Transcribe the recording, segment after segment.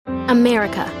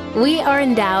America. We are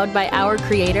endowed by our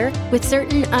Creator with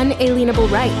certain unalienable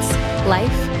rights: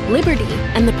 life, liberty,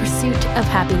 and the pursuit of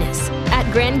happiness.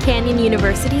 At Grand Canyon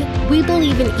University, we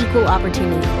believe in equal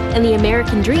opportunity, and the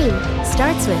American dream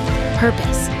starts with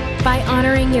purpose. By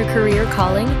honoring your career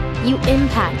calling, you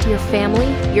impact your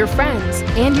family, your friends,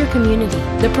 and your community.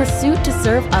 The pursuit to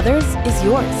serve others is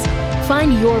yours.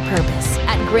 Find your purpose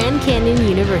at Grand Canyon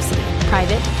University.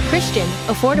 Private, Christian,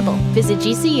 affordable. Visit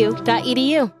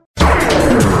gcu.edu.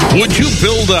 Would you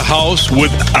build a house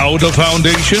without a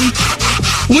foundation?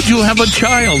 Would you have a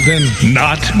child and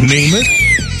not name it?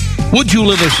 Would you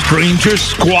let a stranger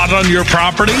squat on your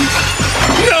property?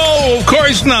 No, of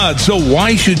course not. So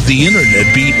why should the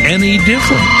internet be any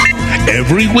different?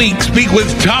 Every week, speak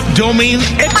with top domain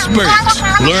experts.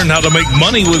 Learn how to make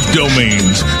money with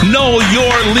domains. Know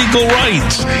your legal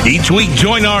rights. Each week,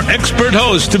 join our expert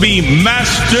host to be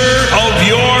master of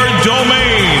your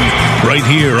domain. Right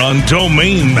here on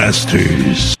Domain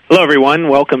Masters. Hello, everyone.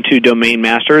 Welcome to Domain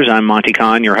Masters. I'm Monty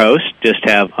Khan, your host. Just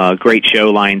have a great show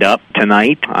lined up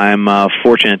tonight. I'm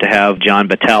fortunate to have John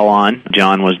Battelle on.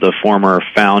 John was the former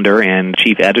founder and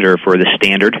chief editor for The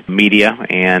Standard Media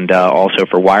and also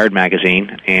for Wired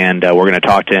Magazine. And we're going to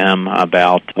talk to him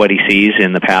about what he sees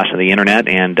in the past of the Internet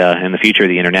and in the future of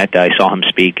the Internet. I saw him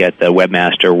speak at the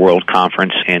Webmaster World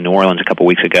Conference in New Orleans a couple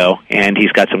weeks ago, and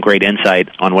he's got some great insight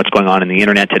on what's going on in the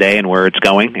Internet today and where it's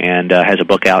going, and has a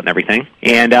book out and everything.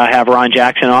 And have Ron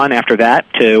Jackson on after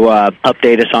that to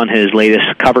update us on his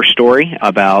latest cover story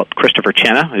about Christopher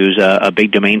Chenna, who's a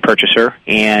big domain purchaser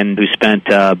and who spent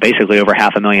basically over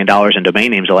 $500,000 in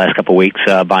domain names the last couple of weeks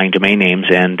buying domain names,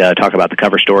 and talk about the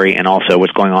cover story and also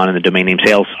what's going on in the domain name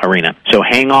sales arena. So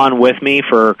hang on with me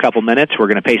for a couple minutes. We're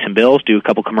going to pay some bills, do a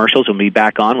couple commercials, and we'll be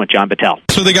back on with John Battelle.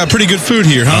 So they got pretty good food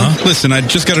here, huh? Listen, I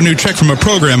just got a new check from a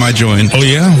program I joined. Oh,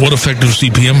 yeah? What effective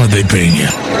CPM are they paying you?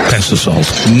 Pass the salt.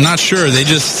 Not sure. They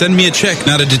just send me a check,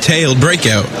 not a detailed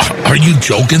breakout. Are you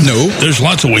joking? No. There's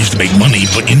lots of ways to make money,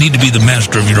 but you need to be the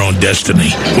master of your own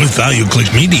destiny. With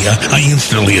ValueClick Media, I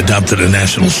instantly adopted a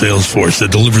national sales force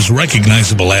that delivers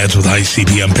recognizable ads with high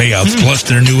CPM payouts. Plus,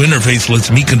 their new interface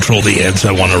lets me control the ads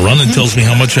I want to run and tells me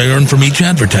how much I earn from each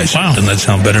advertisement. Wow. Doesn't that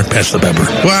sound better? Pass the pepper.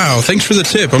 Wow, thanks for the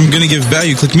tip. I'm going to give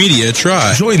ValueClick Media a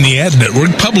try. Join the ad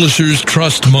network publishers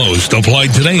trust most. Apply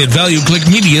today at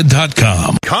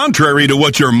ValueClickMedia.com. Contrary to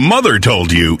what your mother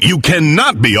told you, you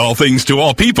cannot be all things to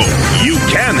all people. You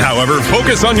can, however,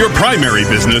 focus on your primary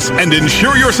business and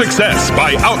ensure your success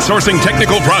by outsourcing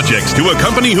technical projects to a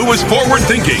company who is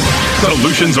forward-thinking,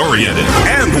 solutions-oriented,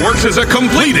 and works as a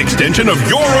complete extension of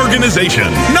your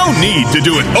organization. No need to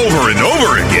do it over and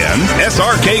over again.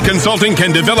 SRK Consulting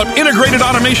can develop integrated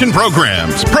automation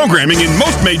programs, programming in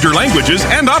most major languages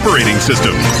and operating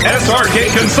systems.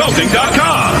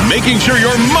 SRKConsulting.com, making sure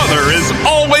your mother is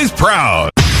always proud.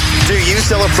 Do you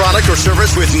sell a product or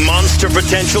service with monster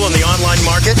potential in the online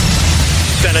market?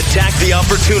 Then attack the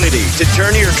opportunity to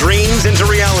turn your dreams into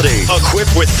reality.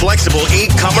 Equipped with flexible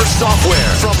e-commerce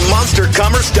software from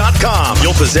monstercommerce.com,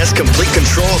 you'll possess complete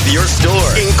control of your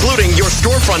store, including your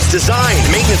storefront's design,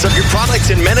 maintenance of your products,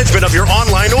 and management of your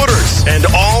online orders. And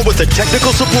all with the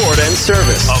technical support and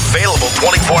service. Available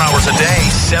 24 hours a day,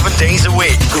 7 days a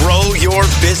week. Grow your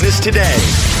business today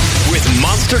with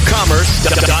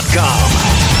monstercommerce.com.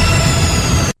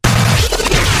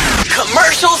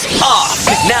 Commercials off.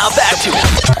 Now back to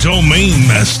Domain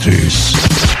Masters.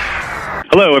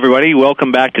 Hello, everybody.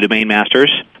 Welcome back to Domain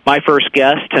Masters. My first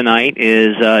guest tonight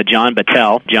is John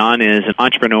Battelle. John is an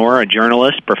entrepreneur, a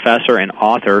journalist, professor, and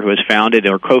author who has founded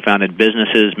or co-founded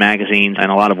businesses, magazines,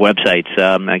 and a lot of websites.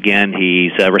 Again,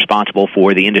 he's responsible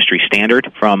for the industry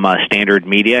standard from Standard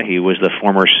Media. He was the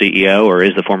former CEO, or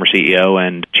is the former CEO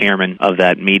and chairman of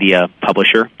that media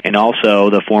publisher, and also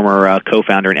the former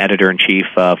co-founder and editor-in-chief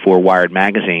for Wired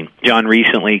Magazine. John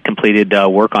recently completed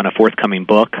work on a forthcoming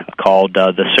book called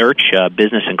The Search,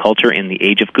 Business and Culture in the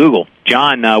Age of Google.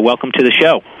 John, welcome to the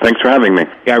show. Thanks for having me.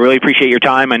 Yeah, I really appreciate your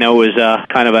time. I know it was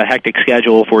kind of a hectic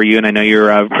schedule for you, and I know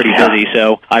you're pretty busy,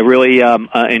 so I really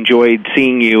enjoyed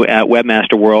seeing you at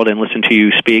Webmaster World and listened to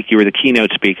you speak. You were the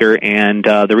keynote speaker, and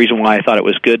the reason why I thought it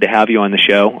was good to have you on the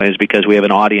show is because we have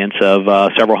an audience of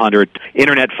several hundred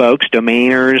Internet folks,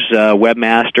 domainers,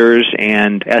 webmasters,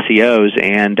 and SEOs,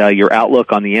 and your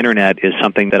outlook on the Internet is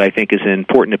something that I think is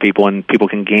important to people and people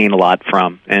can gain a lot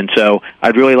from. And so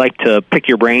I'd really like to pick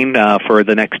your brain for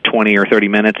the next 20 or 30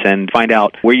 minutes and find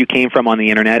out where you came from on the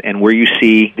Internet and where you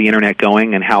see the Internet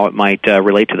going and how it might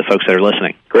relate to the folks that are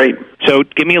listening. Great. So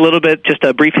give me a little bit, just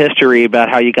a brief history about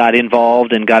how you got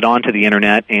involved and got onto the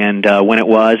Internet and when it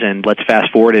was, and let's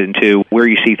fast forward it into where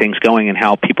you see things going and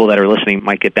how people that are listening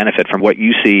might get benefit from what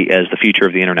you see as the future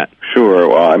of the Internet. Sure.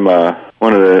 Well, I'm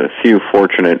one of the few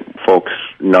fortunate folks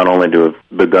not only to have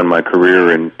begun my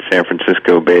career in San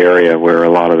Francisco Bay Area where a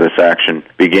lot of this action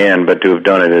began, but to have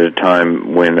done it at a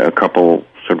time when a couple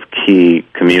sort of key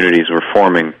communities were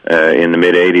forming in the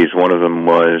mid-'80s. One of them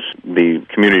was the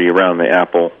community around the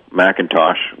Apple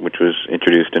Macintosh, which was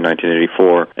introduced in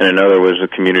 1984, and another was a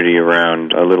community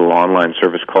around a little online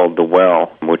service called The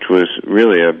Well, which was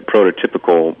really a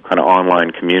prototypical kind of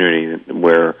online community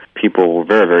where people were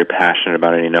very, very passionate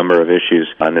about any number of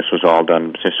issues, and this was all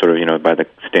done sort of, by the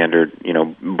standard,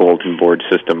 bulletin board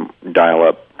system,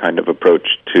 dial-up kind of approach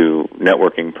to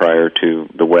networking prior to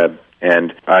the web.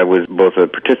 And I was both a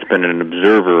participant and an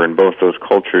observer in both those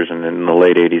cultures, and in the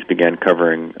late 80s began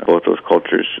covering both those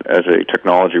cultures as a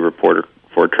technology reporter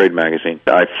for a trade magazine.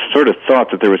 I sort of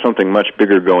thought that there was something much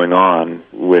bigger going on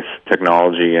with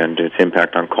technology and its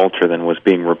impact on culture than was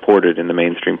being reported in the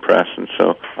mainstream press, and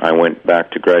so I went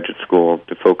back to graduate school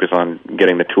to focus on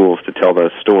getting the tools to tell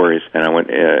those stories, and I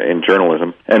went in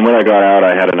journalism. And when I got out,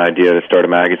 I had an idea to start a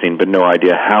magazine, but no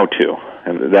idea how to.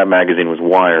 And that magazine was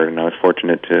Wired, and I was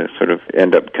fortunate to sort of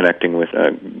end up connecting with a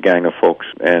gang of folks,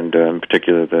 and in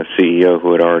particular the CEO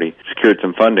who had already secured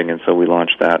some funding, and so we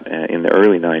launched that in the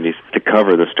early 90s to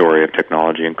cover the story of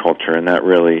technology and culture, and that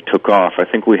really took off. I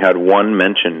think we had one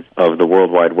mention of the World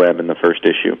Wide Web in the first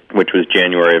issue, which was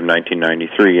January of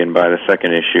 1993, and by the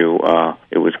second issue,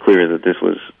 it was clear that this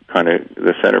was kind of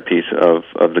the centerpiece of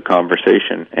the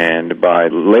conversation. And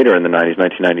by later in the 90s,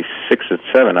 1996 and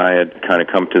 7, I had kind of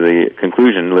come to the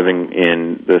conclusion, living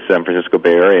in the San Francisco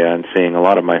Bay Area and seeing a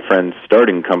lot of my friends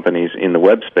starting companies in the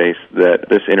web space,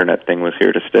 that this Internet thing was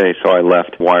here to stay. So I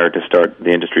left Wired to start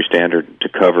the industry standard to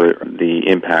cover the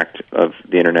impact of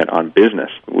the Internet on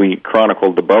business. We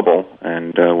chronicled the bubble,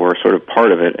 and were sort of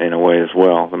part of it in a way as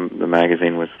well. The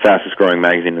magazine was the fastest growing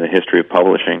magazine in the history of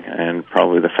publishing, and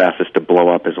probably the fastest to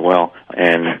blow up as well.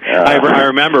 And I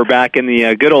remember back in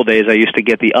the good old days, I used to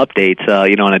get the updates,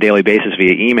 on a daily basis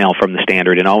via email from the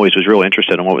Standard, and always was real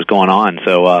interested in what was going on.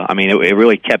 So, it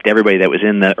really kept everybody that was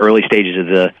in the early stages of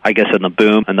in the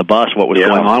boom and the bust, what was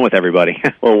going on with everybody.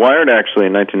 Well, Wired actually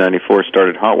in 1994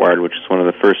 started Hotwired, which is one of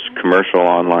the first commercial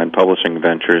online publishing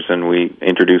ventures, and we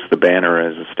introduced the banner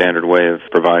as a standard way of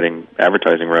providing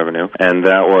advertising revenue, and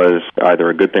that was either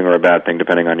a good thing or a bad thing,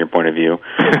 depending on your point of view.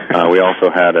 We also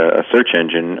had a search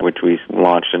engine, which we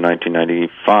launched in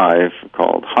 1995,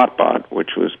 called Hotbot,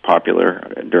 which was popular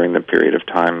during the period of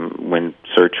time when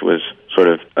search was sort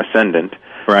of ascendant.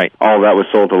 Right. All that was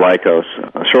sold to Lycos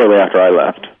shortly after I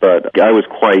left, but I was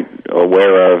quite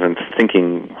aware of and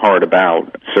thinking hard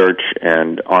about search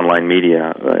and online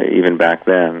media even back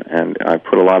then, and I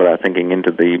put a lot of that thinking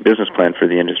into the business plan for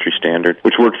the industry standard,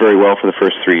 which worked very well for the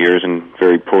first 3 years and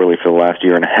very poorly for the last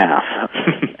year and a half.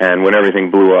 And when everything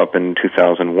blew up in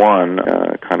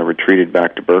 2001, kind of retreated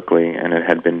back to Berkeley, and it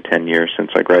had been 10 years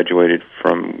since I graduated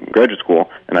from graduate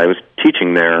school, and I was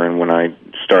teaching there, and when I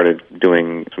started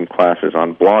doing some classes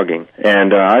on blogging.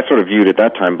 And I sort of viewed at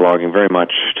that time blogging very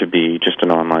much to be just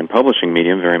an online publishing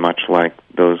medium, very much like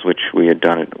those which we had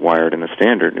done at Wired and the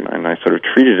Standard. And I sort of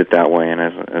treated it that way, and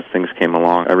as things came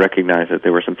along, I recognized that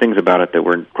there were some things about it that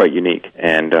were quite unique.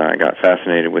 And I got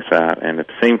fascinated with that. And at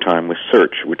the same time with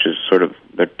search, which is sort of,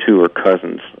 the two are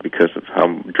cousins because of how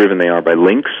driven they are by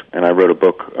links. And I wrote a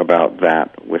book about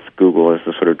that with Google as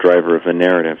the sort of driver of the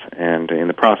narrative. And in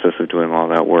the process of doing all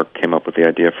that work, came up with the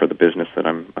idea for the business that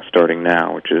I'm starting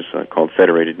now, which is called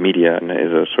Federated Media, and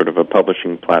is a sort of a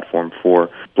publishing platform for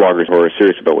bloggers who are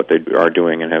serious about what they are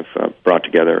doing and have brought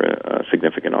together a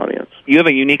significant audience. You have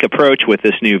a unique approach with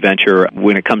this new venture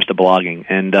when it comes to blogging,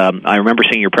 and I remember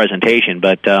seeing your presentation,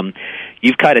 but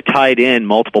you've kind of tied in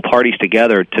multiple parties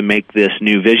together to make this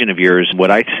new vision of yours,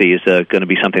 what I see is going to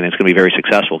be something that's going to be very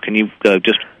successful. Can you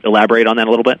just elaborate on that a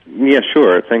little bit? Yeah,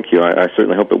 sure. Thank you. I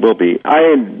certainly hope it will be. I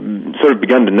had sort of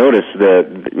begun to notice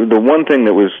that the one thing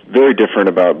that was very different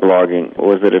about blogging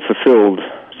was that it fulfilled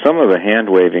some of the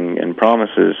hand-waving and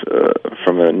promises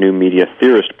from a new media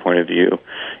theorist point of view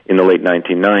in the late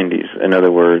 1990s. In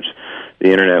other words, the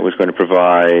Internet was going to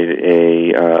provide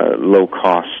a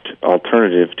low-cost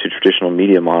alternative to traditional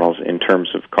media models in terms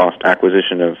of cost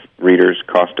acquisition of readers,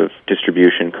 cost of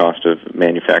distribution, cost of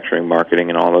manufacturing, marketing,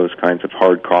 and all those kinds of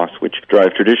hard costs which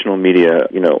drive traditional media,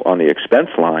 on the expense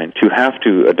line, to have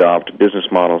to adopt business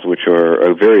models which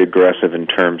are very aggressive in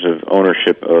terms of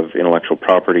ownership of intellectual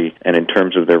property and in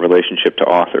terms of their relationship to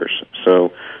authors.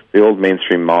 So the old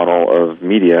mainstream model of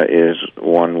media is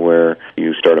one where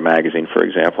you start a magazine, for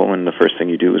example, and the first thing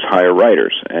you do is hire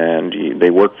writers, and they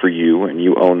work for you, and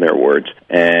you own their words,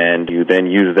 and you then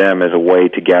use them as a way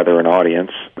to gather an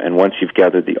audience, and once you've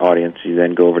gathered the audience, you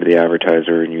then go over to the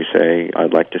advertiser and you say,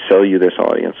 I'd like to sell you this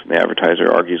audience, and the advertiser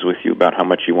argues with you about how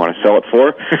much you want to sell it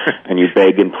for, and you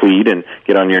beg and plead and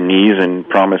get on your knees and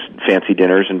promise fancy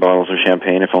dinners and bottles of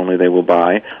champagne if only they will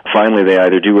buy. Finally, they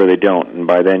either do or they don't, and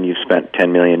by then you've spent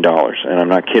 $10 million. And I'm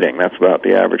not kidding. That's about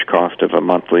the average cost of a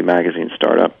monthly magazine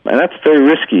startup. And that's very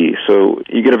risky, so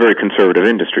you get a very conservative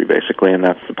industry, basically, and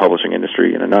that's the publishing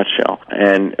industry in a nutshell.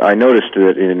 And I noticed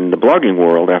that in the blogging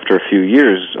world, after a few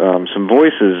years, some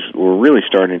voices were really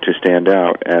starting to stand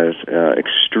out as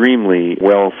extremely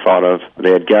well thought of.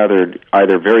 They had gathered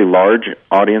either very large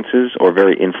audiences or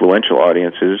very influential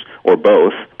audiences, or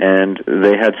both, and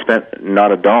they had spent not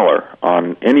 $1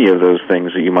 on any of those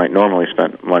things that you might normally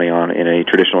spend money on in a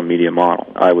traditional media model.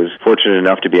 I was fortunate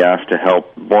enough to be asked to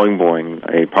help Boing Boing,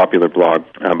 a popular blog,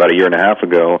 about a year and a half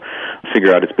ago,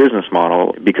 figure out its business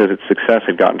model, because its success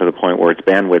had gotten to the point where its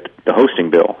bandwidth, the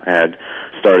hosting bill, had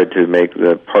started to make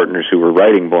the partners who were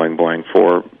writing Boing Boing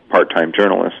for part-time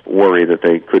journalists worry that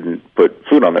they couldn't put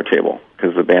food on their table,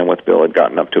 because the bandwidth bill had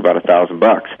gotten up to about $1,000,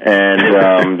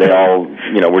 and they all,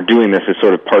 were doing this as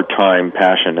sort of part-time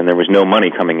passion, and there was no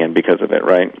money coming in because of it,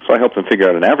 right? So I helped them figure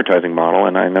out an advertising model,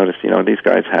 and I noticed, these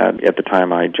guys had, at the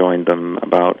time I joined them,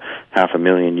 about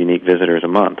 500,000 unique visitors a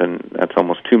month, and that's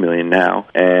almost 2 million now,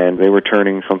 and they were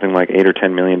turning something like 8 or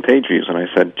 10 million page views, and I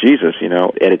said, Jesus,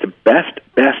 at its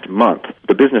best month,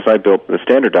 the business I built, the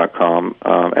Standard.com,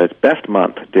 at its best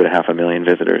month, did 500,000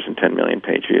 visitors and 10 million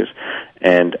page views.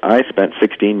 And I spent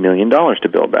 $16 million to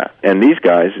build that. And these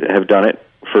guys have done it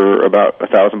for about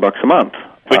 $1,000 a month.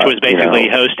 Which was basically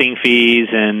hosting fees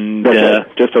and...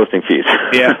 just hosting fees.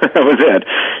 Yeah. That was it.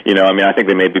 I think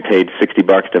they maybe paid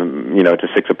 $60 to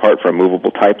 6 apart for a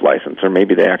movable type license, or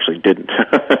maybe they actually didn't.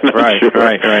 Right.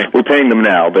 We're paying them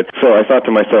now. But so I thought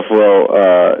to myself,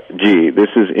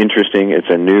 this is interesting. It's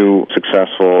a new,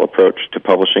 successful approach to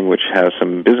publishing, which has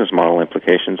some business model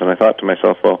implications. And I thought to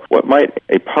myself, what might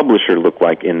a publisher look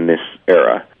like in this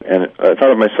era? And I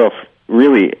thought of myself,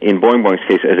 really, in Boing Boing's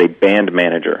case, as a band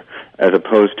manager, as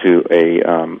opposed to a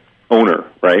owner,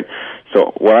 right?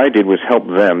 So what I did was help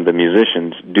them, the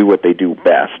musicians, do what they do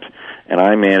best, and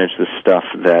I managed the stuff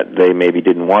that they maybe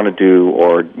didn't want to do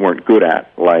or weren't good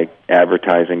at, like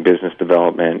advertising, business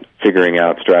development, figuring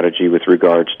out strategy with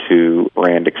regards to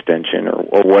brand extension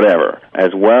or whatever, as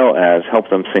well as help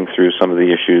them think through some of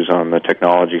the issues on the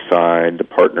technology side, the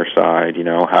partner side.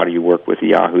 How do you work with the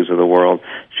Yahoos of the world?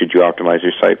 Should you optimize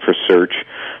your site for search?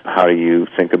 How do you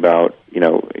think about,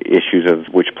 issues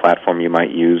of which platform you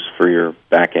might use for your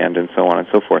back end and so on and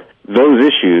so forth? Those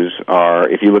issues are,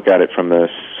 if you look at it from the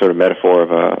sort of metaphor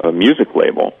of a music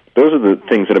label, those are the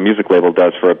things that a music label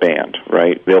does for a band,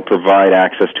 right? They'll provide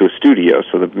access to a studio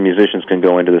so the musicians can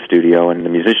go into the studio and the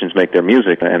musicians make their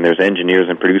music, and there's engineers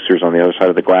and producers on the other side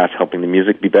of the glass helping the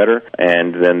music be better,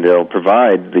 and then they'll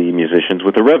provide the musicians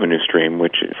with a revenue stream,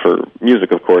 which for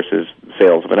music, of course, is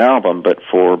sales of an album, but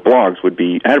for blogs would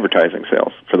be advertising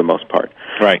sales for the most part.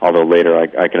 Right. Although later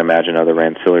I can imagine other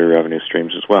ancillary revenue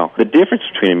streams as well. The difference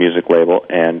between a music label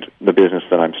and the business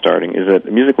that I'm starting is that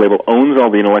the music label owns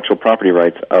all the intellectual property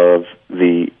rights of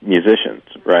the musicians,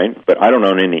 right? But I don't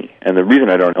own any. And the reason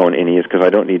I don't own any is because I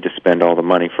don't need to spend all the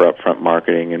money for upfront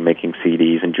marketing and making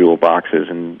CDs and jewel boxes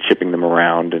and shipping them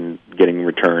around and getting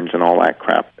returns and all that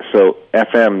crap. So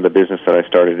FM, the business that I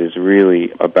started, is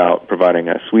really about providing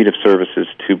a suite of services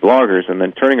to bloggers and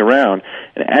then turning around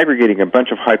and aggregating a bunch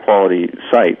of high-quality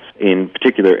sites in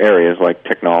particular areas like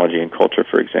technology and culture,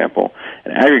 for example,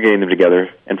 and aggregating them together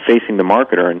and facing the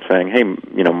marketer and saying, hey,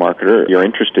 marketer, you're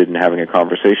interested in having a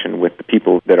conversation with the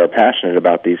people that are passionate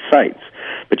about these sites,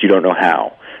 but you don't know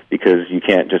how, because you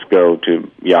can't just go to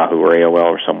Yahoo or AOL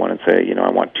or someone and say,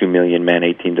 I want 2 million men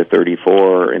 18 to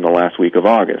 34 in the last week of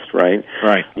August, right?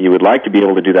 Right. You would like to be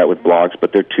able to do that with blogs,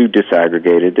 but they're too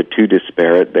disaggregated, they're too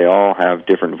disparate, they all have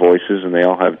different voices, and they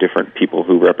all have different people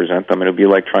who represent them, and it would be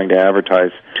like trying to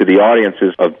advertise to the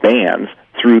audiences of bands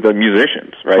through the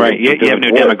musicians, right? Right. You have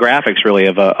no demographics really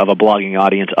of a blogging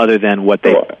audience other than what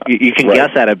they. You can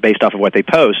guess at it based off of what they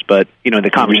post, but the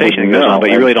conversation that goes on, but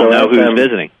you really don't know who's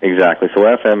visiting. Exactly. So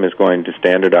FM is going to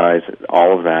standardize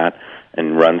all of that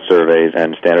and run surveys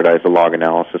and standardize the log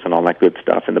analysis and all that good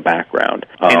stuff in the background.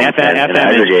 And FM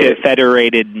is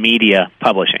Federated Media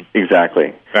Publishing.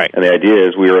 Exactly. Right. And the idea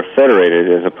is we are federated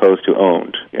as opposed to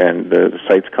owned, and the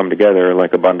sites come together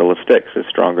like a bundle of sticks, is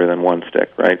stronger than one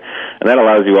stick, right? And that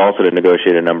allows you also to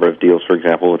negotiate a number of deals, for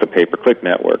example, with the pay-per-click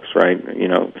networks, right?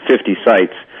 50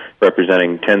 sites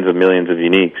representing tens of millions of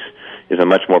uniques is a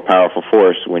much more powerful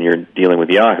force when you're dealing with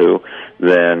Yahoo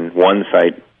than one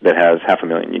site that has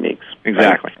 500,000 uniques.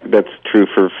 Exactly. Right? That's true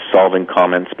for solving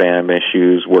comment spam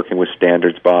issues, working with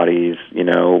standards bodies,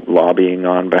 lobbying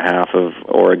on behalf of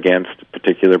or against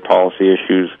particular policy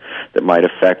issues that might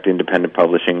affect independent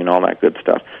publishing and all that good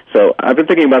stuff. So I've been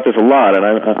thinking about this a lot, and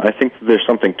I think there's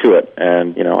something to it.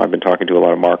 And, I've been talking to a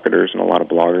lot of marketers and a lot of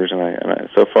bloggers, and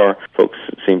so far folks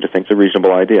seem to think it's a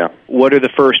reasonable idea. What are the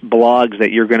first blogs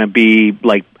that you're going to be,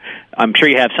 like, I'm sure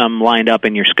you have some lined up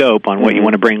in your scope on what you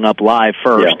want to bring up live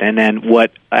first, and then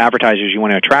what advertisers you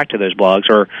want to attract to those blogs,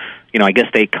 or, I guess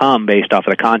they come based off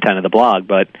of the content of the blog,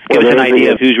 but give us an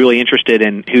idea of who's really interested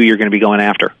and who you're going to be going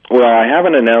after. Well, I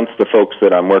haven't announced the folks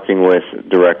that I'm working with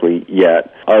directly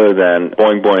yet, other than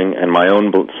Boing Boing and my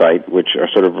own site, which are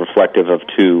sort of reflective of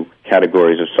two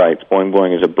categories of sites. Boing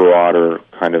Boing is a broader,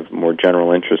 kind of more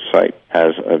general interest site,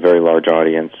 has a very large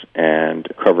audience, and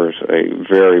covers a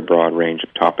very broad range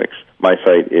of topics. My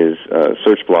site is a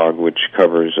search blog, which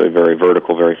covers a very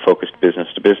vertical, very focused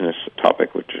business-to-business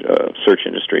topic, which is search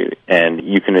industry. And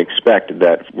you can expect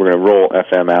that we're going to roll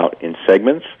FM out in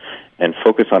segments and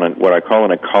focus on what I call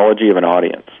an ecology of an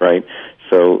audience, right?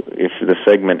 So if the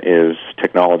segment is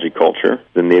technology culture,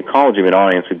 then the ecology of an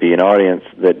audience would be an audience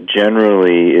that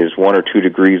generally is 1 or 2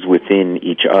 degrees within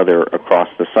each other across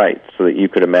the site, so that you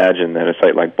could imagine that a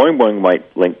site like Boing Boing might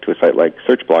link to a site like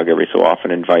Searchblog every so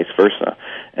often and vice versa.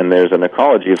 And there's an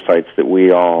ecology of sites that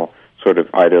we all sort of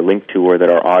either link to or that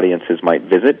our audiences might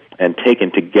visit, and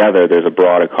taken together there's a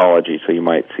broad ecology, so you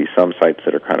might see some sites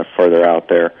that are kind of further out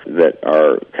there that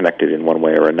are connected in one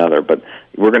way or another. But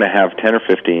we're going to have 10 or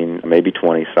 15, maybe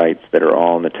 20 sites that are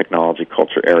all in the technology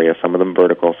culture area, some of them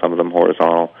vertical, some of them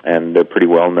horizontal, and they're pretty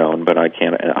well known, but I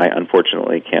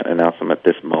unfortunately can't announce them at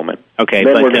this moment. Okay,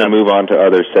 then we're going to move on to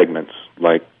other segments,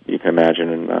 like you can imagine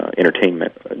in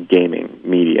entertainment, gaming,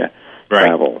 media,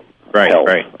 travel, health,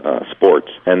 sports.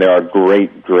 And there are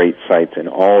great sites in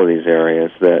all of these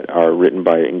areas that are written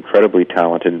by incredibly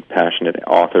talented, passionate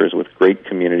authors with great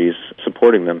communities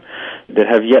supporting them that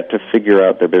have yet to figure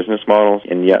out their business models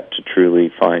and yet to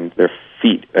truly find their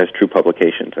feet as true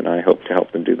publications, and I hope to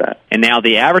help them do that. And now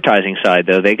the advertising side,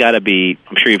 though, they got to be,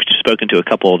 I'm sure you've spoken to a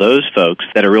couple of those folks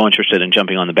that are real interested in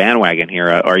jumping on the bandwagon here.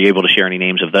 Are you able to share any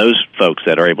names of those folks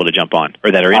that are able to jump on, or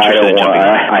that are interested in jumping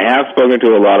on? I have spoken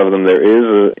to a lot of them. There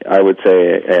is, I would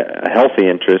say, a healthy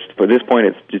interest. But at this point,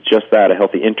 it's just that, a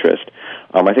healthy interest.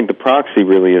 I think the proxy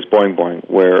really is Boing Boing,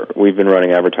 where we've been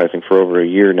running advertising for over a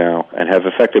year now and have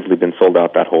effectively been sold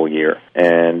out that whole year.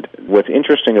 And what's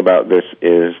interesting about this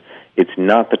is it's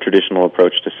not the traditional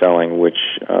approach to selling, which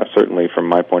certainly from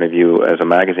my point of view as a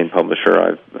magazine publisher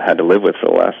I've had to live with for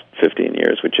the last 15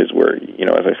 years, which is where,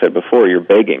 as I said before, you're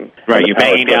begging. Right, you're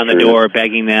banging down the door,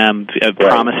 begging them,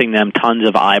 promising them tons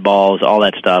of eyeballs, all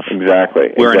that stuff.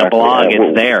 Exactly. Where in a blog,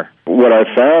 it's there. What I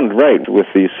found, with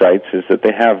these sites is that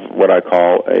they have what I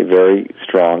call a very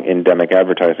strong endemic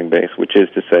advertising base, which is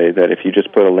to say that if you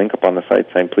just put a link up on the site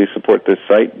saying, please support this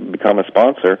site, become a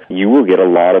sponsor, you will get a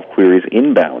lot of queries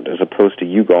inbound as opposed to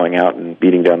you going out and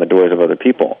beating down the doors of other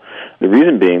people. The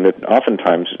reason being that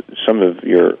oftentimes some of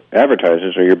your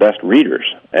advertisers are your best readers,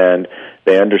 and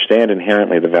they understand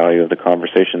inherently the value of the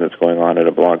conversation that's going on at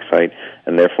a blog site,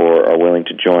 and therefore are willing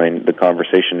to join the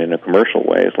conversation in a commercial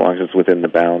way as long as it's within the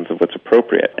bounds of what's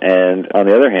appropriate. And on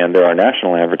the other hand, there are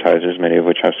national advertisers, many of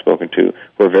which I've spoken to,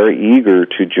 who are very eager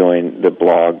to join the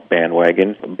blog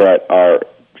bandwagon, but are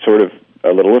sort of a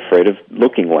little afraid of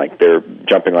looking like they're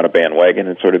jumping on a bandwagon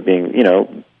and sort of being,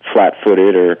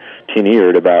 flat-footed or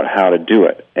tin-eared about how to do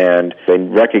it. And they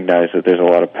recognize that there's a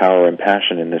lot of power and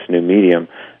passion in this new medium.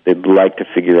 They'd like to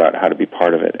figure out how to be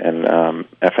part of it, and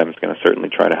FM is going to certainly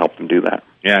try to help them do that.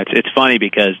 Yeah, it's funny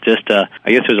because just, I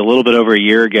guess it was a little bit over a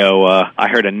year ago, I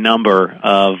heard a number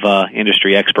of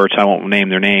industry experts, I won't name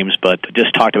their names, but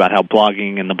just talked about how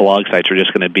blogging and the blog sites are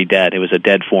just going to be dead. It was a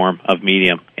dead form of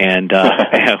medium. And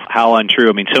how untrue.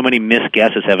 I mean, so many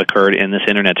misguesses have occurred in this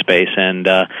internet space. And,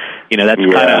 that's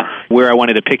kind of where I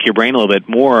wanted to pick your brain a little bit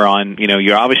more on,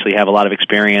 you obviously have a lot of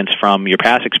experience from your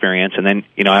past experience. And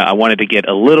then, I wanted to get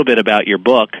a little bit about your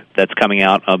book that's coming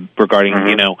out regarding,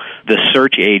 the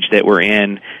search age that we're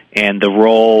in and the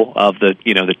role of the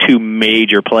two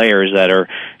major players that are,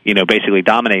 basically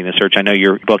dominating the search. I know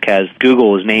your book has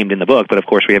Google is named in the book, but of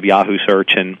course we have Yahoo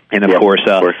Search and of course,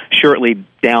 shortly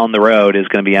down the road is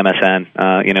going to be MSN,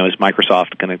 is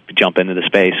Microsoft going to jump into the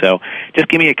space. So just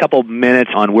give me a couple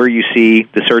minutes on where you see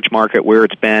the search market, where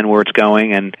it's been, where it's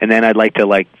going, and then I'd like to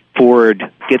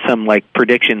get some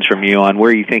predictions from you on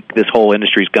where you think this whole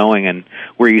industry is going and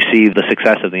where you see the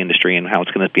success of the industry and how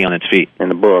it's going to be on its feet. In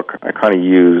the book, I kind of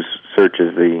use search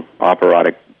as the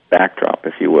operatic backdrop,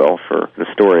 if you will, for the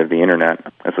story of the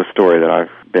Internet. It's a story that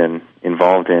I've been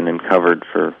involved in and covered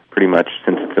for pretty much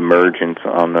since its emergence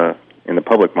in the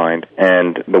public mind.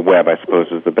 And the web, I suppose,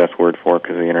 is the best word for it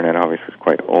because the Internet obviously is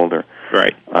quite older.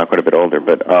 Right. Quite a bit older.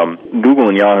 But Google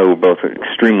and Yahoo were both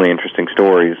extremely interesting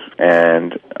stories,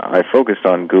 and I focused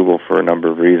on Google for a number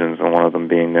of reasons, and one of them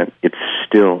being that it's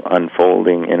still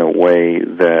unfolding in a way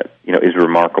that is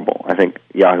remarkable. I think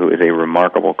Yahoo is a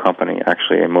remarkable company,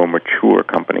 actually a more mature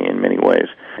company in many ways,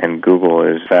 and Google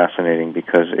is fascinating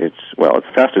because it's the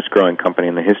fastest growing company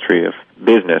in the history of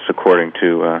business, according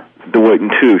to Deloitte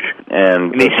 & Touche.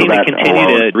 And they seem to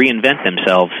continue to reinvent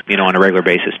themselves, on a regular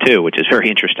basis too, which is very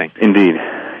interesting. Indeed.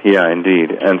 Yeah,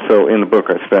 indeed. And so in the book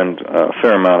I spend a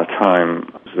fair amount of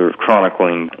time sort of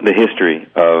chronicling the history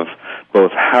of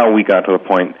both how we got to the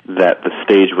point that the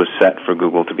stage was set for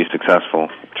Google to be successful,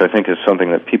 which I think is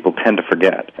something that people tend to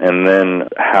forget, and then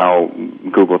how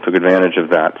Google took advantage of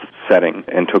that setting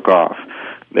and took off.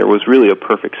 There was really a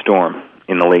perfect storm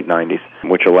in the late 90s,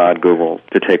 which allowed Google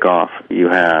to take off. You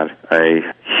had a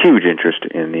huge interest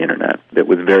in the Internet that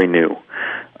was very new,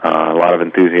 a lot of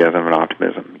enthusiasm and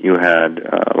optimism. You had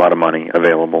a lot of money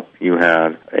available. You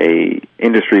had a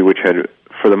industry which had,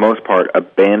 for the most part,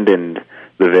 abandoned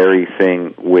the very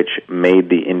thing which made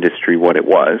the industry what it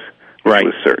was, which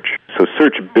was search. So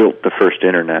search built the first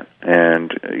Internet,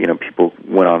 and people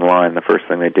went online. The first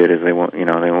thing they did is they went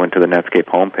to the Netscape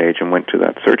homepage and went to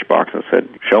that search box and said,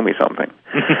 "Show me something."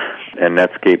 And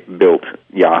Netscape built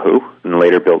Yahoo and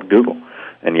later built Google,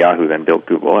 and Yahoo then built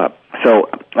Google up. So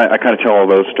I kind of tell all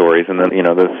those stories, and then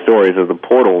the stories of the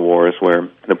portal wars, where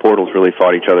the portals really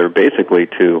fought each other basically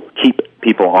to keep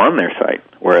people on their site,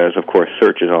 whereas of course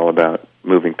search is all about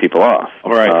moving people off.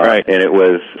 Right. And it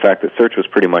was the fact that search was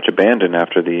pretty much abandoned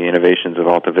after the innovations of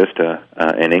Alta Vista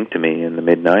and Inktomi in the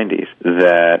mid-'90s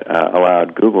that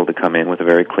allowed Google to come in with a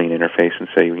very clean interface and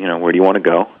say, where do you want to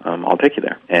go? I'll take you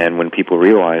there. And when people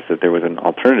realized that there was an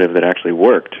alternative that actually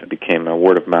worked, it became a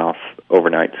word-of-mouth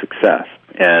overnight success.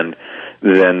 And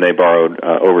then they borrowed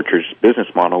Overture's business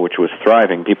model, which was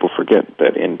thriving. People forget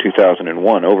that in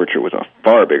 2001, Overture was a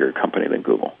far bigger company than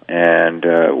Google, and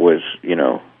was,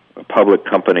 a public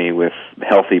company with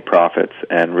healthy profits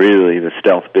and really the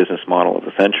stealth business model of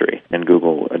the century. And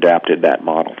Google adapted that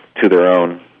model to their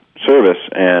own service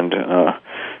and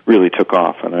really took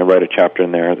off. And I write a chapter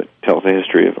in there that tells the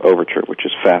history of Overture, which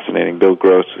is fascinating. Bill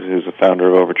Gross, who's the founder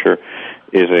of Overture,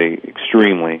 is a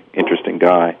extremely interesting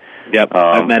guy. Yep,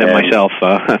 I've met him myself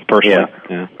personally.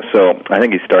 Yeah. So I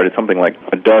think he started something like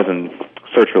a dozen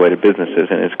search-related businesses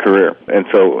in his career. And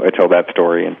so I tell that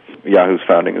story and Yahoo's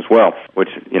founding as well, which,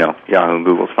 Yahoo and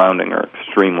Google's founding are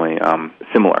extremely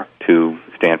similar to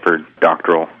Stanford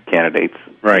doctoral candidates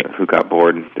who got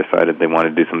bored and decided they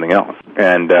wanted to do something else.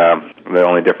 And the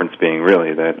only difference being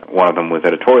really that one of them was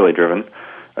editorially driven,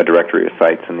 a directory of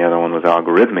sites, and the other one was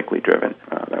algorithmically driven.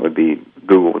 That would be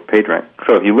Google with PageRank.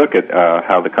 So if you look at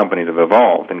how the companies have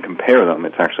evolved and compare them,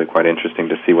 it's actually quite interesting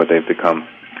to see what they've become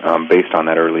based on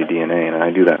that early DNA, and I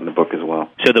do that in the book as well.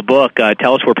 So the book,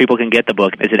 tell us where people can get the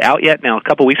book. Is it out yet? Now, a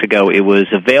couple weeks ago, it was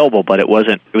available, but it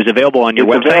wasn't. It was available on your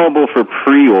website? It's available for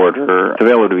pre-order. It's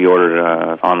available to be ordered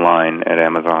online at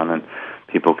Amazon, and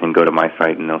people can go to my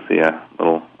site, and they'll see a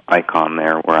little icon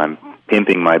there where I'm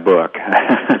pimping my book,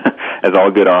 as all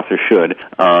good authors should.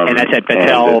 And that's at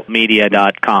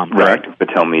patelmedia.com, correct? Right,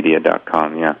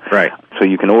 patelmedia.com, yeah. Right. So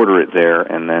you can order it there,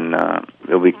 and then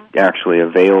it'll be actually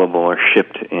available or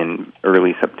shipped in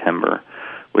early September,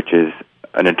 which is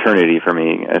an eternity for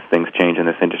me as things change in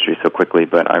this industry so quickly,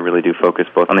 but I really do focus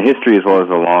both on the history as well as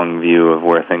the long view of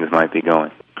where things might be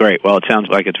going. Great. Well, it sounds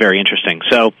like it's very interesting.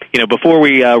 So, before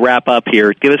we wrap up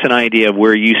here, give us an idea of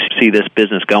where you see this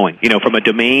business going. From a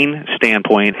domain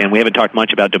standpoint, and we haven't talked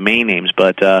much about domain names,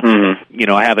 but,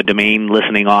 I have a domain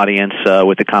listening audience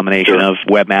with a combination of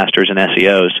webmasters and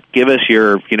SEOs. Give us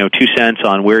your, 2 cents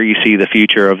on where you see the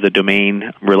future of the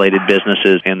domain-related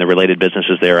businesses and the related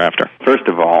businesses thereafter. First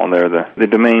of all, they're the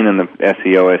domain and the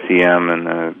SEO, SEM, and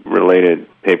the related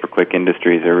pay-per-click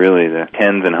industries are really the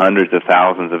tens and hundreds of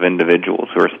thousands of individuals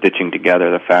who are stitching together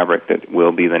the fabric that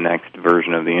will be the next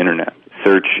version of the Internet.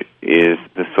 Search is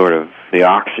the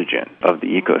oxygen of the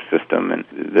ecosystem, and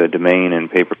the domain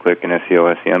and pay-per-click and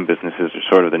SEO, SEM businesses are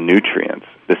sort of the nutrients.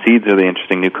 The seeds are the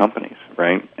interesting new companies,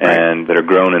 right? And that are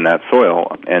grown in that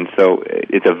soil. And so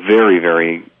it's a very,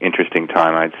 very interesting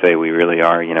time. I'd say we really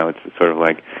are. It's sort of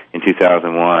like in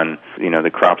 2001,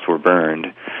 the crops were burned.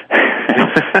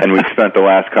 And we've spent the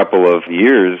last couple of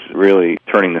years really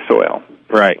turning the soil.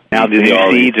 Right. Now the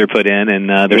new seeds are put in, and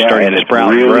they're starting to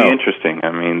sprout and grow. It's really interesting.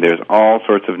 I mean, there's all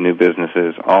sorts of new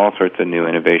businesses, all sorts of new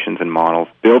innovations and models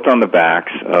built on the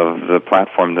backs of the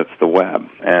platform that's the web.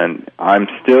 And I'm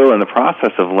still in the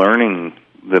process of learning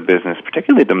the business,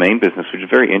 particularly the domain business, which is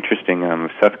very interesting.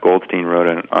 Seth Goldstein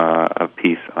wrote a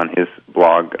piece on his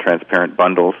blog, Transparent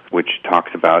Bundles, which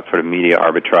talks about sort of media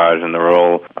arbitrage and the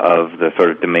role of the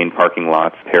sort of domain parking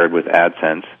lots paired with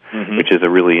AdSense, which is a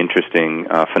really interesting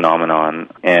phenomenon.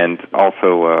 And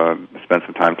also spent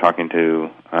some time talking to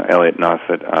Elliot Nuss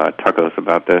at Tuckos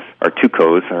about this, or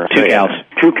Tucos.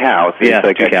 Two cows. Yeah, it's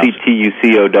like I see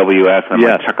Tucows, and I'm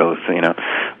like Tuckos.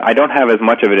 I don't have as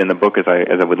much of it in the book as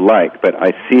I would like, but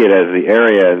I see it as the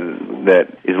area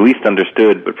that is least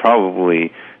understood, but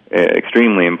probably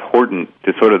extremely important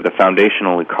to sort of the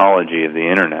foundational ecology of the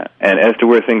Internet. And as to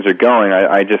where things are going,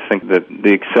 I just think that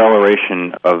the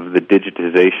acceleration of the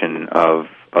digitization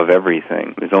of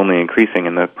everything is only increasing,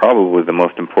 and probably the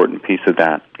most important piece of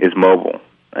that is mobile.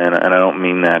 And I don't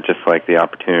mean that just like the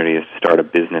opportunity is to start a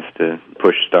business to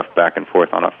push stuff back and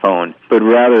forth on a phone, but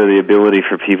rather the ability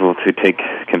for people to take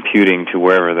computing to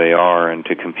wherever they are and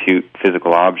to compute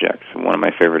physical objects. One of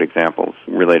my favorite examples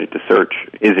related to search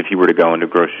is if you were to go into a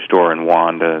grocery store and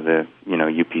wand the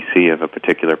UPC of a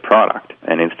particular product,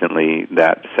 and instantly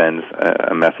that sends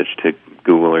a message to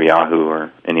Google or Yahoo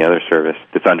or any other service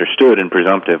that's understood and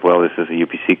presumptive. Well, this is a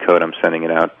UPC code. I'm sending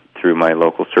it out through my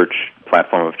local search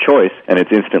platform of choice, and it's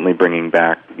instantly bringing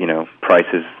back,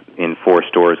 prices in 4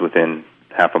 stores within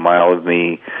half a mile of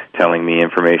me, telling me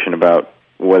information about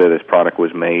whether this product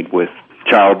was made with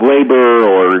child labor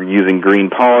or using green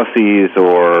policies,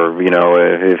 or,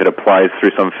 if it applies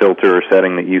through some filter or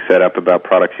setting that you set up about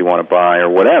products you want to buy or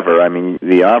whatever. I mean,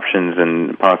 the options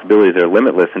and possibilities are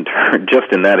limitless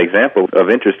just in that example of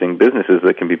interesting businesses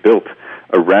that can be built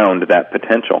around that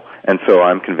potential. And so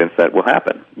I'm convinced that will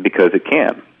happen because it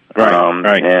can.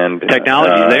 Right. And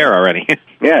technology's there already.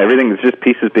 Yeah, everything is just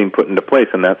pieces being put into place,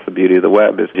 and that's the beauty of the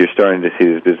web, is you're starting to see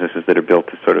these businesses that are built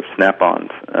to sort of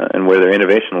snap-ons, and where their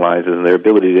innovation lies is their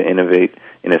ability to innovate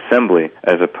in assembly,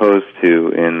 as opposed to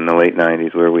in the late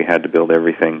 90s where we had to build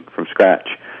everything from scratch,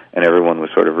 and everyone was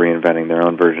sort of reinventing their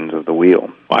own versions of the wheel.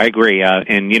 Well, I agree.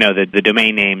 And, the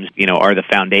domain names, are the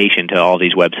foundation to all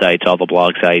these websites, all the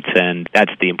blog sites, and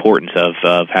that's the importance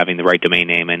of having the right domain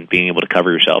name and being able to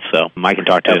cover yourself. So I can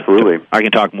talk I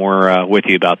can talk more with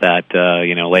you about that,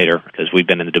 later, because we've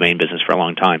been in the domain business for a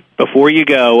long time. Before you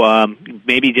go,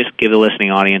 maybe just give the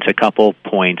listening audience a couple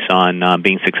points on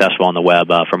being successful on the web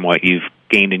from what you've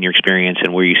gained in your experience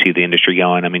and where you see the industry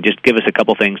going. I mean, just give us a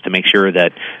couple things to make sure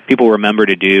that people remember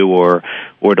to do or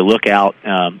to look out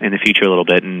in the future a little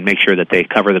bit and make sure that they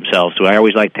cover themselves. So I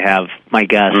always like to have my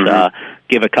guests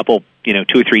give a couple, 2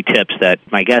 or 3 tips that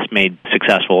my guests made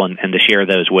successful and to share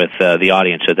those with the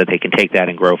audience so that they can take that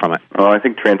and grow from it. Well, I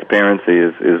think transparency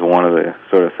is one of the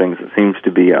sort of things that seems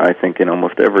to be, I think, in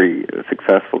almost every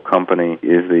successful company,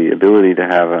 is the ability to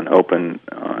have an open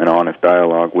and honest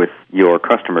dialogue with your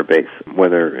customer base,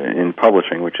 whether in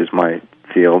publishing, which is my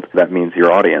field, that means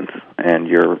your audience and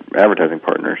your advertising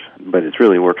partners, but it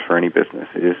really works for any business.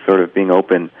 It is sort of being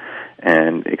open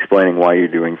and explaining why you're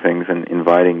doing things and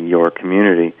inviting your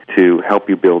community to help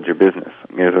you build your business.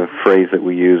 There's a phrase that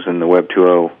we use in the Web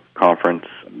 2.0 conference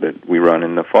that we run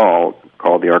in the fall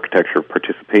called the architecture of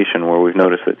participation, where we've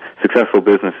noticed that successful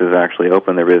businesses actually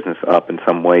open their business up in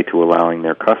some way to allowing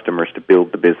their customers to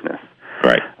build the business.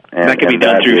 Right. And that can be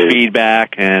done through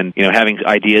feedback and having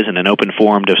ideas in an open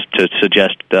forum to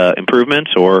suggest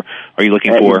improvements, or are you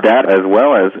looking for that, as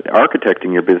well as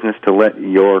architecting your business to let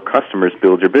your customers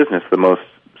build your business? The most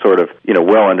sort of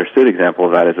well understood example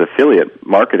of that is affiliate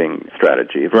marketing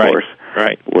strategy, of course.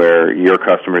 Right. Where your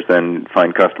customers then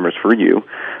find customers for you.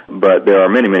 But there are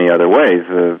many, many other ways,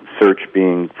 search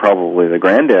being probably the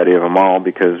granddaddy of them all,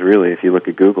 because really, if you look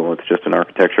at Google, it's just an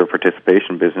architectural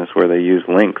participation business where they use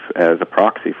links as a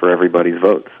proxy for everybody's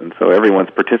votes. And so everyone's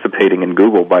participating in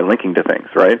Google by linking to things,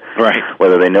 right? Right.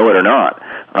 Whether they know it or not.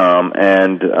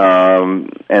 And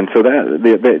so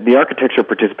that the architectural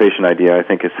participation idea, I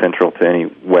think, is central to any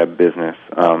web business.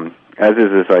 As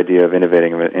is this idea of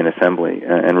innovating in assembly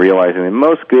and realizing that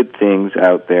most good things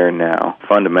out there now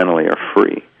fundamentally are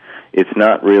free. It's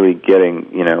not really getting,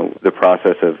 the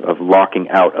process of locking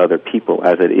out other people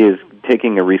as it is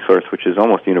taking a resource which is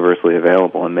almost universally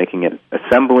available and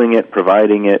assembling it,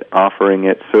 providing it, offering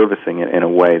it, servicing it in a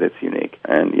way that's unique.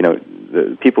 And,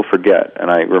 the people forget, and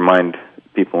I remind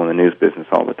people in the news business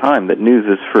all the time, that news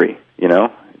is free,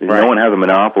 Right. No one has a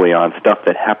monopoly on stuff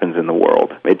that happens in the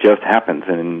world. It just happens,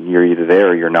 and you're either there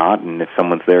or you're not, and if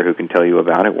someone's there who can tell you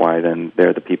about it, why, then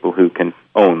they're the people who can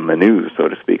own the news, so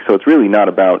to speak. So it's really not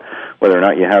about whether or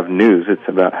not you have news. It's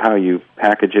about how you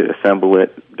package it, assemble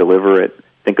it, deliver it,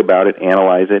 think about it,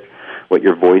 analyze it, what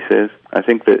your voice is. I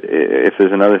think that if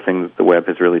there's another thing that the web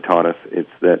has really taught us, it's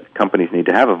that companies need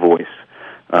to have a voice,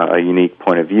 a unique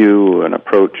point of view, an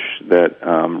approach that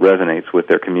resonates with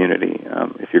their community.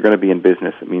 If you're going to be in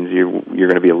business, it means you're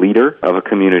going to be a leader of a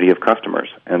community of customers.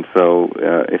 And so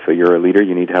if you're a leader,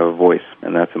 you need to have a voice,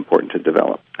 and that's important to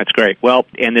develop. That's great. Well,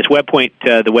 and this WebPoint,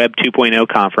 the Web 2.0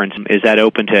 conference, is that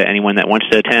open to anyone that wants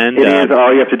to attend? It is.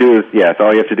 All you have to do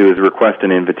is request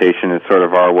an invitation. It's sort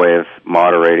of our way of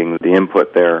moderating the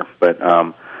input there. But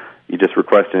you just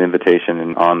request an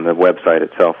invitation on the website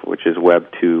itself, which is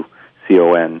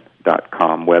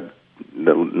web2con.com, web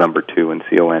the number 2 and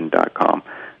con.com,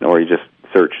 or you just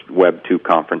search Web 2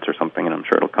 Conference or something, and I'm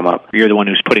sure it'll come up. You're the one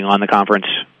who's putting on the conference?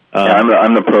 Yeah,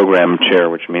 I'm the program chair,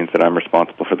 which means that I'm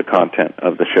responsible for the content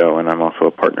of the show, and I'm also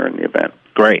a partner in the event.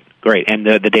 Great. And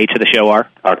the dates of the show are?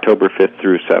 October 5th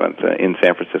through 7th in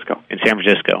San Francisco. In San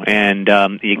Francisco. And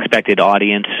the expected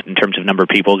audience in terms of number of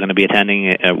people going to be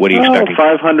attending, what are you expecting?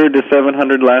 500 to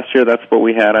 700 last year. That's what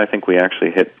we had. I think we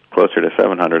actually hit closer to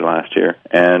 700 last year.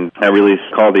 And I really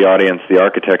call the audience the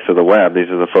architects of the web. These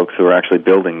are the folks who are actually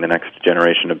building the next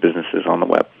generation of businesses on the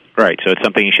web. Right, so it's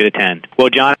something you should attend. Well,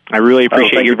 John, I really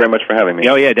appreciate Thank you very much for having me.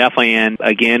 Oh, yeah, definitely. And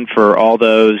again, for all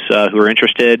those who are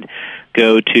interested,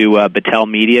 go to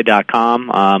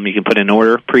battelmedia.com. You can put an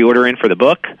pre-order in for the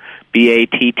book,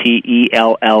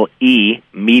 BATTELLE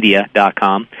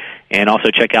media.com. And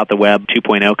also check out the Web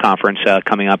 2.0 conference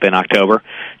coming up in October.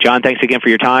 John, thanks again for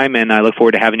your time, and I look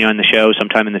forward to having you on the show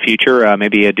sometime in the future,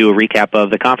 maybe do a recap of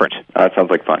the conference. Sounds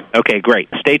like fun. Okay, great.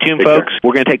 Stay tuned, folks.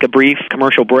 We're going to take a brief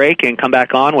commercial break and come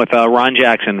back on with Ron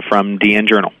Jackson from DN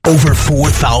Journal. Over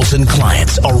 4,000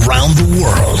 clients around the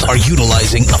world are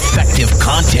utilizing effective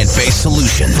content-based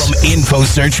solutions from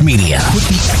InfoSearch Media with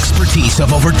the expertise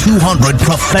of over 200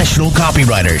 professional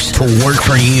copywriters to work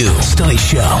for you. Studies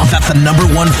show that the number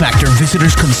one factor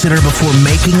visitors consider before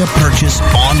making a purchase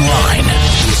online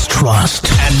is trust.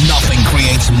 And nothing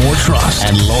creates more trust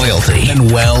and loyalty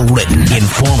than well-written,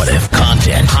 informative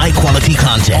content. High-quality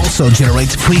content also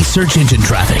generates free search engine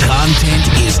traffic. Content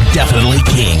is definitely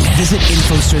king. Visit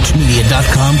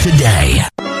InfoSearchMedia.com today.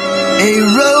 A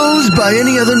rose by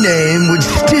any other name would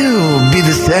still be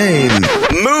the same.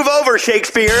 Move over,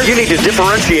 Shakespeare. You need to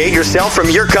differentiate yourself from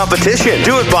your competition.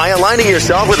 Do it by aligning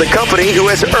yourself with a company who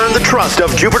has earned the trust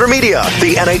of Jupiter Media,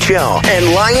 the NHL, and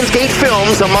Lionsgate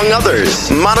Films, among others.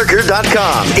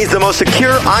 Moniker.com is the most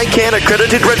secure ICANN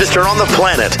accredited register on the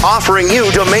planet, offering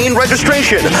you domain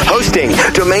registration, hosting,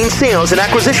 domain sales, and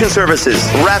acquisition services.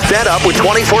 Wrap that up with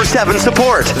 24/7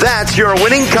 support. That's your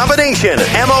winning combination.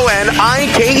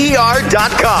 MONIKER.com.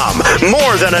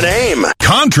 More than a name.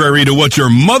 Contrary to what your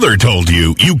mother told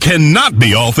you, you cannot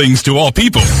be all things to all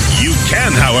people. You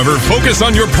can, however, focus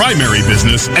on your primary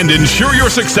business and ensure your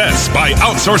success by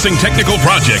outsourcing technical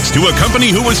projects to a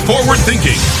company who is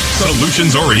forward-thinking,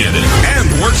 solutions-oriented,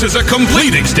 and works as a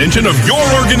complete extension of your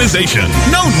organization.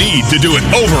 No need to do it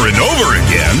over and over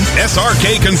again.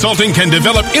 SRK Consulting can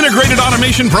develop integrated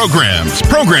automation programs,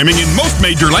 programming in most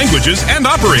major languages and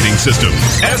operating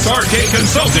systems.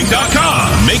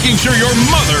 SRKConsulting.com, making sure your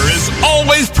mother is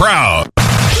always proud.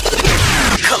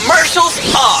 Commercials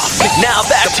off. Now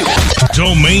back to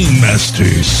Domain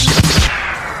Masters.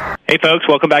 Hey, folks,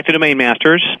 welcome back to Domain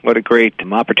Masters. What a great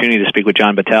opportunity to speak with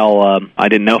John Battelle. I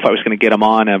didn't know if I was going to get him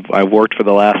on. I've worked for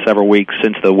the last several weeks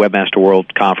since the Webmaster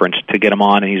World Conference to get him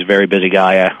on, and he's a very busy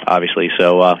guy, obviously.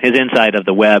 So his insight of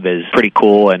the web is pretty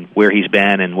cool, and where he's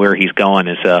been and where he's going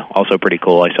is also pretty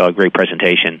cool. I saw a great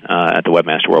presentation at the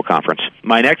Webmaster World Conference.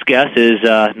 My next guest is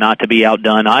not to be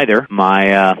outdone either.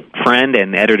 My friend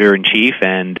and editor-in-chief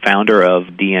and founder of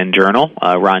DN Journal.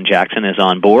 Ron Jackson is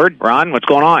on board. Ron, what's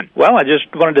going on? Well, I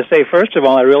just wanted to say, first of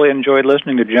all, I really enjoyed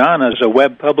listening to John. As a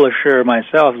web publisher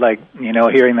myself,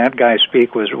 hearing that guy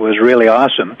speak was really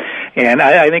awesome. And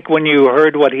I think when you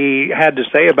heard what he had to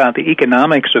say about the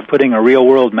economics of putting a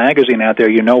real-world magazine out there,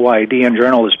 you know why DN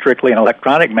Journal is strictly an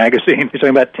electronic magazine. He's talking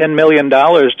about $10 million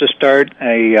to start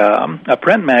a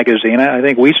print magazine. I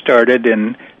think we started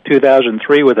in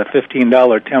 2003 with a $15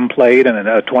 template and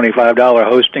a $25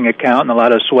 hosting account and a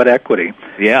lot of sweat equity.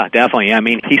 Yeah, definitely. I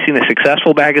mean, he's seen a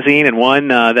successful magazine and one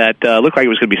that looked like it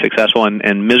was going to be successful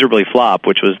and miserably flop,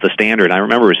 which was The Standard. I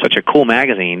remember it was such a cool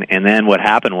magazine, and then what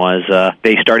happened was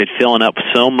they started filling up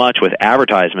so much with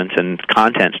advertisements and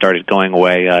content started going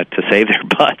away to save their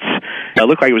butts. It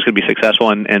looked like it was going to be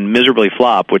successful and miserably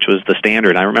flop, which was The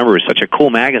Standard. I remember it was such a cool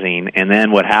magazine, and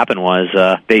then what happened was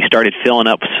they started filling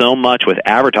up so much with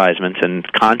advertisements and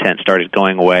content started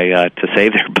going away to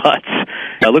save their butts.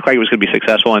 It looked like it was going to be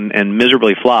successful and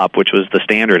miserably flop, which was The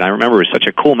Standard. I remember it was such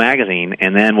a cool magazine,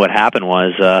 and then what happened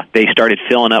was they started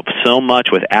filling up so much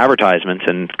with advertisements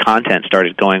and content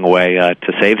started going away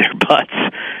to save their butts.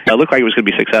 It looked like it was going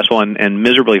to be successful and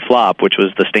miserably flop, which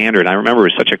was The Standard. I remember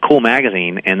it was such a cool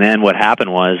magazine, and then what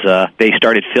happened was they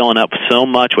started filling up so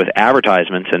much with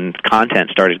advertisements and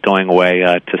content started going away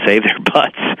to save their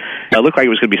butts. It looked like it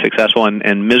was going to be successful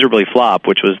and miserably flop,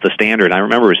 which was The Standard. I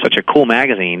remember it was such a cool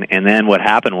magazine, and then what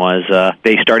happened was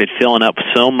they started filling up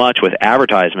so much with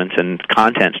advertisements and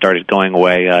content started going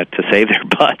away to save their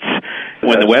butts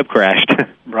when the web crashed.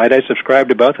 Right, I subscribed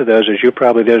to both of those, as you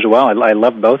probably did as well. I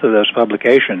loved both of those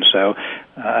publications, so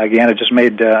again, it just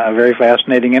made a very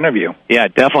fascinating interview. Yeah,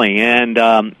 definitely, and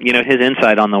his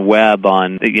insight on the web,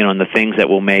 on and the things that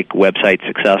will make websites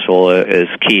successful is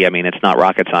key. I mean, it's not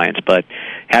rocket science, but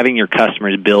having your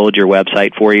customers build your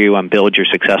website for you and build your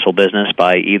successful business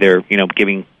by either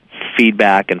giving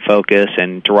feedback and focus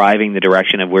and driving the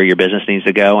direction of where your business needs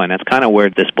to go, and that's kind of where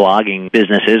this blogging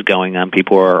business is going.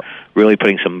 People are really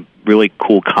putting some really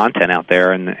cool content out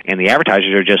there, and the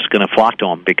advertisers are just going to flock to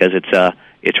them because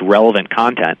it's relevant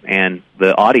content, and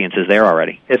the audience is there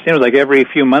already. It seems like every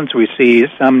few months we see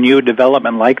some new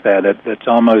development like that's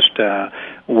almost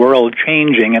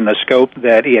world-changing in the scope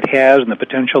that it has and the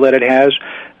potential that it has.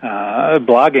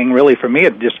 Blogging, really, for me,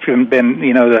 it just been,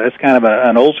 it's kind of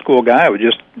an old-school guy. I was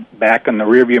just back in the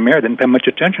rearview mirror, didn't pay much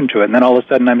attention to it. And then all of a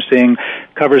sudden I'm seeing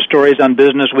cover stories on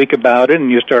Business Week about it,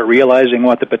 and you start realizing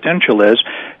what the potential is.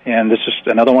 And this is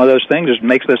another one of those things. It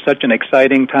makes this such an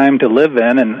exciting time to live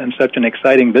in and such an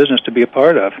exciting business to be a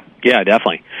part of. Yeah,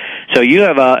 definitely. So you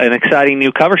have an exciting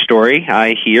new cover story,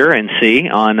 I hear and see,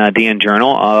 on DN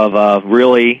Journal of a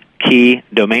really key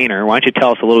domainer. Why don't you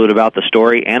tell us a little bit about the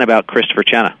story and about Christopher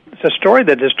Chenna? It's a story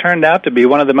that has turned out to be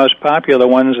one of the most popular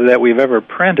ones that we've ever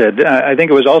printed. I think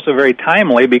it was also very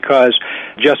timely because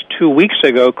just 2 weeks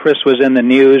ago, Chris was in the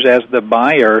news as the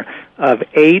buyer of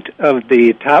 8 of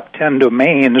the top 10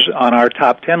 domains on our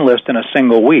top 10 list in a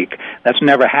single week. That's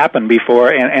never happened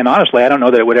before, and honestly, I don't know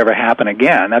that it would ever happen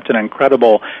again. That's an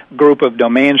incredible group of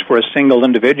domains for a single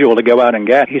individual to go out and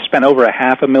get. He spent over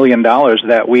 $500,000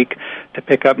 that week to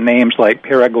pick up names like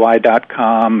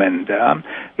Paraguay.com and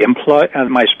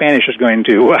my Spanish is going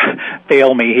to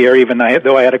fail me here, even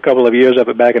though I had a couple of years of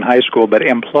it back in high school, but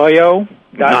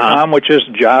Employo.com, which is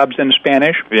jobs in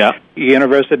Spanish. Yeah.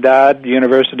 Universidad,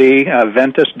 University,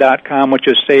 Ventus.com, which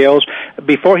is sales.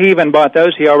 Before he even bought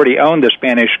those, he already owned the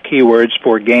Spanish keywords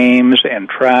for games and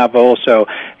travel. So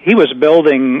he was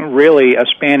building really a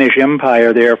Spanish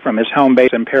empire there from his home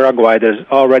base in Paraguay that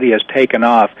already has taken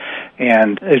off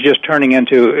and is just turning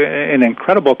into an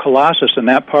incredible colossus in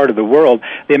that part of the world.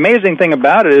 The amazing thing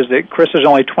about it is that Chris is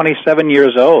only 27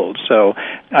 years old. So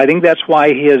I think that's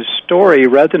why his story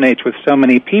resonates with so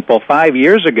many people. 5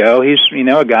 years ago, he's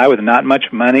a guy with not much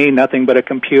money, nothing but a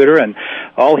computer, and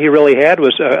all he really had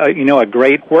was a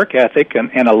great work ethic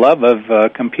and a love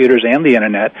of computers and the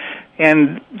internet.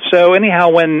 And so anyhow,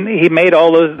 when he made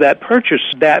that purchase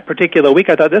that particular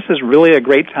week, I thought this is really a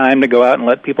great time to go out and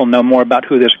let people know more about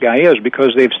who this guy is,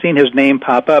 because they've seen his name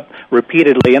pop up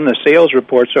repeatedly in the sales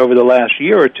reports over the last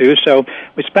year or two. So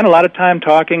we spent a lot of time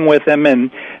talking with him, and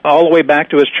all the way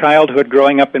back to his childhood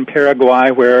growing up in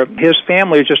Paraguay, where his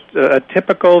family is just a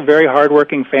typical, very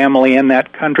hardworking family in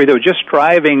that country that was just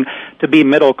striving to be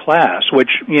middle class, which,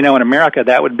 in America,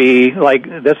 that would be like,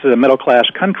 this is a middle class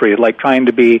country, like trying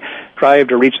to strive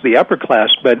to reach the upper class.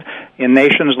 But in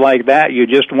nations like that, you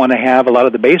just want to have a lot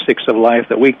of the basics of life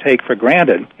that we take for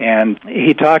granted. And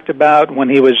he talked about when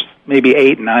he was maybe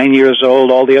 8, 9 years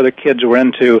old. All the other kids were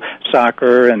into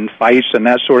soccer and fights and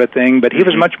that sort of thing, but he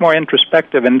was much more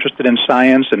introspective, interested in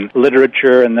science and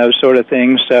literature and those sort of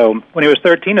things. So when he was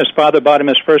 13, his father bought him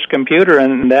his first computer,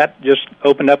 and that just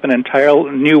opened up an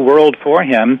entire new world for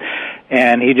him.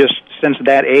 And he just, since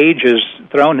that age, has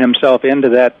thrown himself into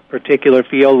that particular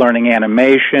field, learning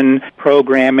animation,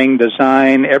 programming,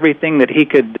 design, everything that he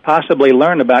could possibly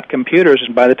learn about computers.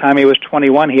 And by the time he was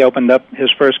 21, he opened up his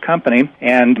first company,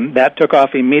 and that took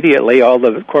off immediately. All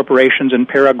the corporations in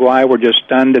Paraguay were just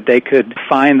stunned that they could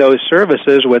find those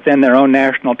services within their own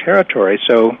national territory.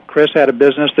 So Chris had a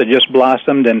business that just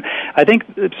blossomed, and I think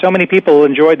so many people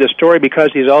enjoyed the story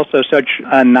because he's also such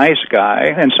a nice guy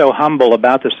and so humble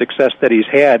about the success that he's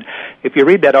had. If you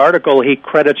read that article, he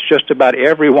credits just about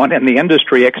everyone in the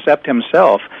industry except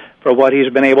himself for what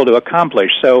he's been able to accomplish.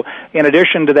 So in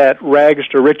addition to that rags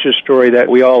to riches story that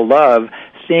we all love,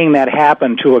 seeing that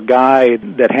happen to a guy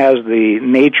that has the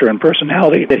nature and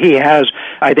personality that he has,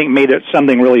 I think made it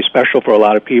something really special for a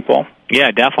lot of people.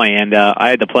 Yeah, definitely. And I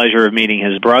had the pleasure of meeting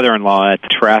his brother-in-law at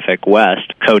Traffic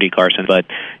West, Cody Carson, but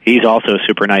he's also a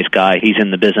super nice guy. He's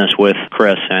in the business with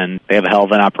Chris, and they have a hell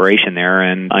of an operation there,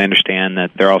 and I understand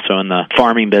that they're also in the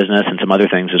farming business and some other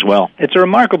things as well. It's a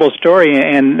remarkable story,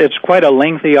 and it's quite a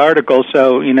lengthy article,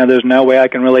 so, there's no way I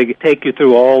can really take you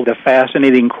through all the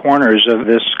fascinating corners of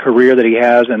this career that he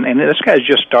has, and this guy's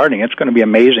just starting. It's going to be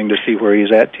amazing to see where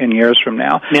he's at 10 years from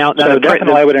now. So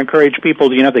definitely I would encourage people,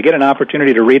 if they get an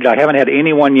opportunity to read it. I haven't had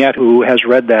anyone yet who has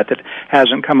read that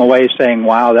hasn't come away saying,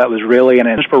 wow, that was really an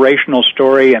inspirational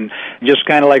story, and just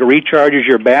kind of like recharges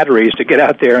your batteries to get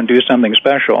out there and do something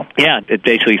special. Yeah, it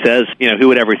basically says, who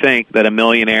would ever think that a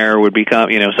millionaire would become,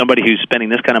 somebody who's spending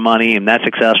this kind of money and that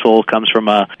successful comes from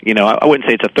a, I wouldn't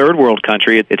say it's a third world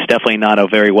country. It's definitely not a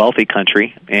very wealthy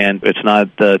country, and it's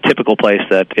not the typical place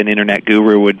that an internet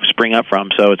guru would spring up from.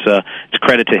 So it's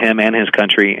credit to him and his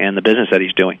country and the business that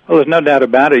he's doing. Well, there's no doubt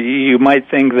about it. You might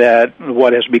think that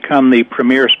what has become the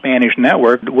premier Spanish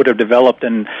network would have developed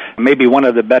in maybe one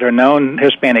of the better-known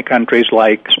Hispanic countries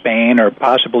like Spain or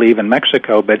possibly even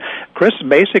Mexico. But Chris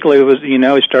basically was, he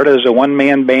started as a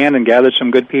one-man band and gathered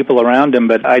some good people around him.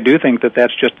 But I do think that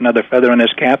that's just another feather in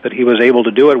his cap that he was able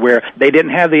to do it where they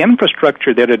didn't have the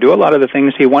infrastructure there to do a lot of the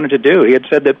things he wanted to do. He had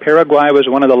said that Paraguay was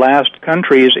one of the last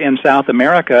countries in South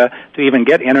America to even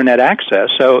get internet access.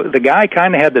 So the guy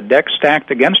kind of had the deck stacked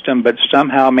against him, but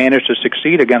somehow managed to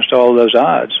succeed against all of those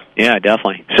odds. Yeah,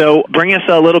 definitely. So bring us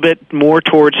a little bit more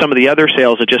towards some of the other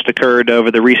sales that just occurred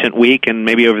over the recent week and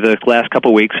maybe over the last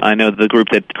couple of weeks. I know the group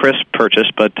that Chris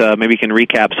purchased, but maybe you can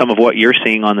recap some of what you're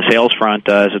seeing on the sales front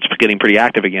as it's getting pretty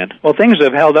active again. Well, things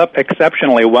have held up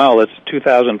exceptionally well.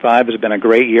 2005 has been a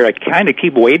great year. I kind of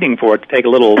keep waiting for it to take a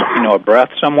little, a breath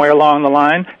somewhere along the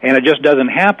line, and it just doesn't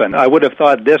happen. I would have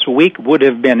thought this week would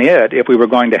have been it if we were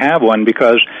going to have one,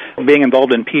 because being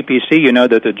involved in PPC, you know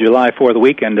that the July 4th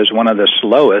weekend is one of the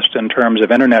slowest in terms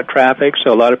of internet traffic,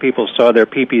 so a lot of people saw their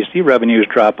PPC revenues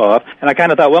drop off. And I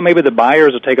kind of thought, well, maybe the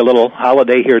buyers will take a little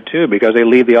holiday here too, because they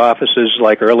leave the offices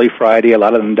like early Friday. A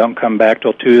lot of them don't come back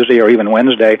till Tuesday or even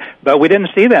Wednesday. But we didn't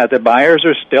see that. The buyers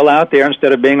are still out there.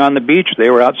 Instead of being on the beach, they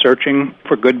were out searching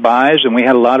for good buys, and we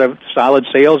had a lot of solid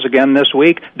sales again this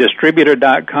week.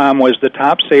 Distributor.com was the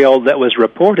top sale that was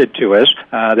reported to us.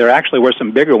 There actually were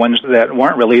some bigger ones that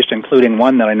weren't released, including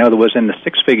one that I know that was in the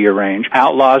six-figure range.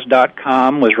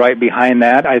 Outlaws.com was right behind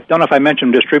that. I don't know if I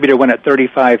mentioned Distributor went at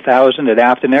 $35,000 at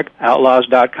Afternic.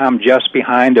 Outlaws.com just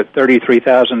behind at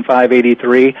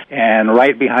 $33,583, and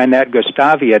right behind that,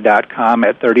 Gustavia.com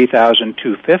at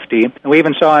 $30,250. And we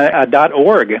even saw a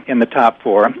 .org in the top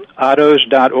four.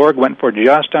 Autos.org went for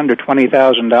just under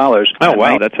 $20,000. Oh,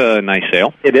 wow, that's a nice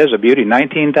sale. It is a beauty.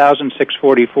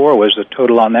 $19,644 was the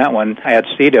total on that one at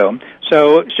CEDO.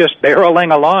 So it's just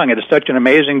barreling along. It is such an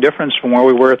amazing difference from where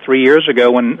we were 3 years ago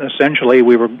when essentially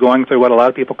we were going through what a lot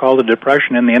of people call the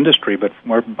depression in the industry. But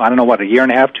we're, a year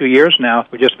and a half, 2 years now,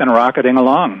 we've just been rocketing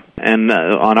along. And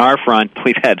on our front,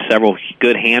 we've had several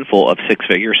good handful of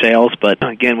six-figure sales, but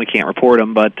again, we can't report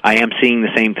them. But I am seeing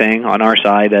the same thing on our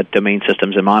side at Domain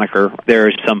Systems and Moniker.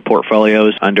 There's some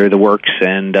portfolios under the works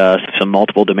and some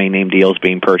multiple domain name deals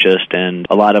being purchased and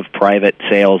a lot of private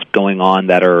sales going on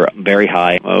that are very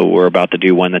high. We're about about to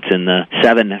do one that's in the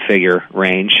seven-figure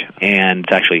range, and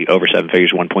it's actually over seven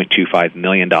figures, $1.25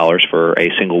 million for a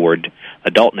single-word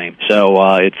adult name. So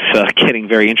it's getting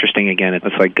very interesting again. It's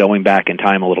like going back in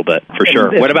time a little bit, for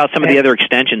sure. What about some of the other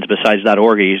extensions besides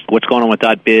 .org? What's going on with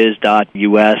 .biz, .us,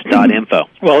 .info?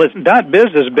 Well, .biz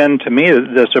has been, to me,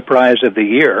 the surprise of the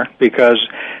year, because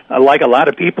like a lot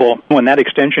of people, when that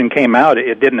extension came out,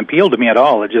 it didn't appeal to me at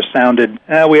all. It just sounded,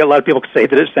 a lot of people say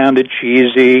that it sounded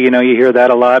cheesy. You hear that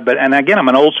a lot. And again, I'm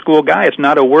an old-school guy. It's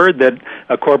not a word that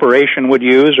a corporation would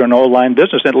use or an old-line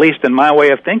business, at least in my way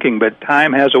of thinking. But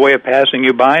time has a way of passing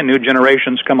you by. New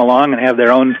generations come along and have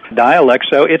their own dialect.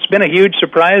 So it's been a huge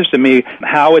surprise to me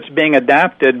how it's being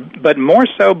adapted, but more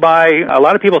so by a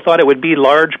lot of people thought it would be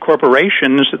large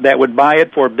corporations that would buy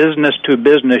it for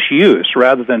business-to-business use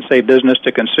rather than, say,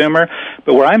 business-to-consumer.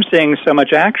 But where I'm seeing so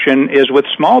much action is with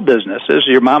small businesses,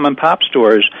 your mom-and-pop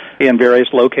stores in various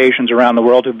locations around the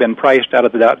world who've been priced out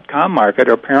of the .com market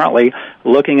are apparently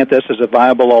looking at this as a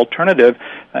viable alternative.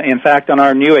 In fact, on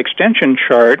our new extension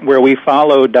chart where we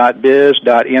follow .biz,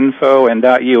 .info, and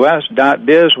 .us,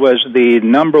 .biz was the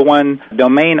number one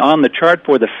domain on the chart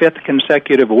for the fifth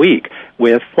consecutive week,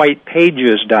 with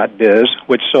whitepages.biz,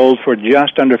 which sold for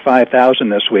just under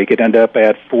 $5,000 this week. It ended up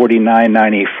at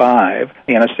 $49.95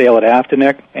 in a sale at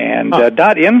Afternic. And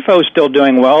 .info is still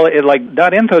doing well.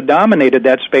 .info dominated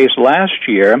that space last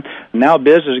year. Now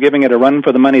Biz is giving it a run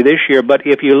for the money this year. But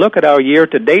if you look at our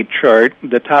year-to-date chart,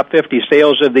 the top 50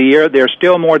 sales of the year, there's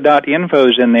still more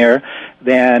 .infos in there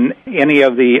than any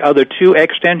of the other two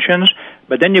extensions.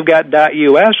 But then you've got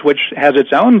 .us, which has its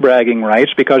own bragging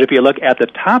rights, because if you look at the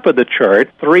top of the chart,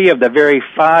 3 of the very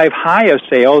 5 highest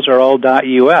sales are all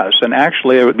 .us, and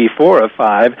actually it would be 4 of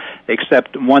 5,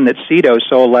 except one that Cedo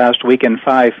sold last week in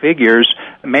 5 figures.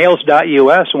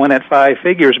 Mails.us went at 5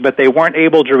 figures, but they weren't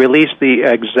able to release the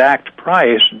exact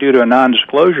price due to a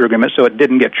non-disclosure agreement, so it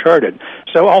didn't get charted.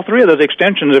 So all 3 of those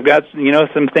extensions have got,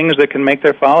 some things that can make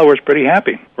their followers pretty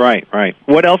happy. Right.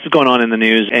 What else is going on in the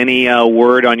news? Any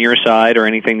word on your side or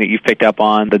anything that you've picked up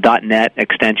on the .net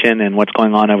extension and what's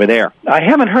going on over there? I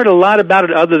haven't heard a lot about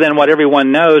it other than what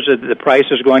everyone knows, that the price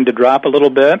is going to drop a little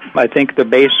bit. I think the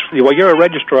base, you're a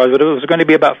registrar, but it was going to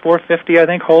be about $450, I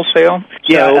think, wholesale.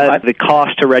 Yeah, the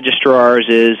cost to registrars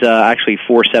is actually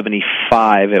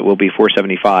 $475. It will be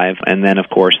 $475, and then, of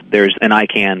course, there's an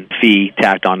ICANN fee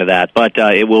tacked onto that, but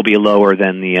it will be lower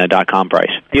than the .com price.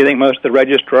 Do you think most of the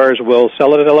registrars will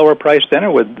sell it at a lower price then,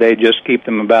 or would they just keep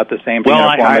them about the same? Well,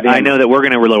 I know that we're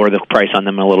going to lower the price on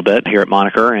them a little bit here at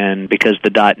Moniker, and because the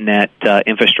 .net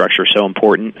infrastructure is so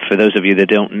important, for those of you that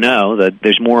don't know, that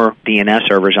there's more DNS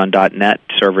servers on .net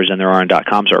servers than there are on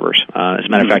 .com servers. As a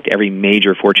matter of fact, every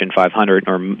major Fortune 500,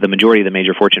 or the majority of the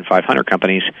major Fortune 500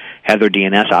 companies, have their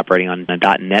DNS operating on a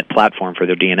 .net platform for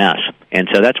their DNS. And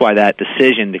so that's why that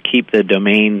decision to keep the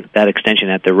domain, that extension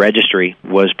at the registry,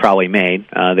 was probably made.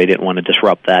 They didn't want to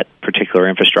disrupt that particular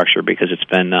infrastructure because it's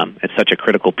been it's such a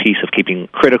critical piece of keeping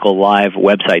critical live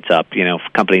websites up.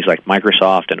 Companies like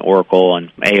Microsoft and Oracle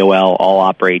and AOL all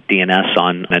operate DNS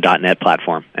on a .net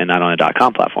platform and not on a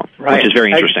 .com platform, which is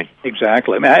very interesting.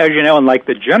 Exactly. As you know, in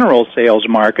the general sales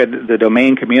market, the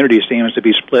domain community seems to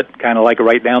be split kind of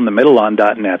right down the middle on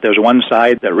 .net. There's one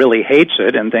side that really hates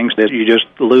it and thinks that you just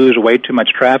lose way too much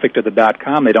traffic to the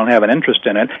 .com. They don't have an interest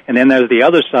in it. And then there's the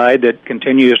other side that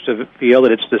continues to feel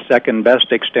that it's the second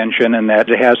best extension and that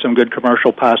it has some good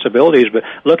commercial possibilities. But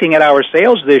looking at our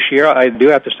sales this year, I do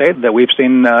have to say that we've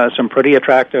seen some pretty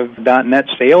attractive .net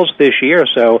sales this year.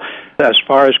 So as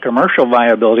far as commercial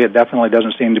viability, it definitely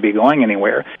doesn't seem to be going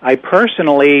anywhere. I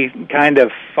personally kind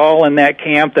of fall in that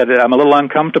camp that I'm a little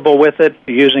uncomfortable with it,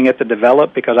 using it to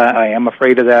develop, because I am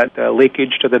afraid of that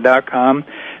leakage to the .com.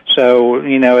 So,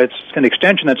 it's an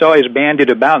extension that's always bandied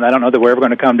about, and I don't know that we're ever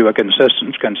going to come to a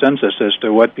consensus as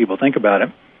to what people think about it.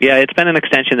 Yeah, it's been an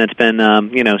extension that's been,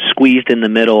 squeezed in the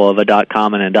middle of a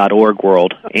 .com and a .org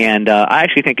world. And I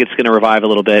actually think it's going to revive a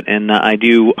little bit, and I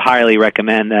do highly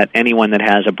recommend that anyone that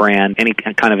has a brand, any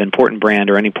kind of important brand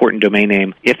or any important domain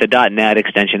name, if the .net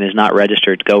extension is not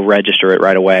registered, go register it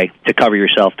right away to cover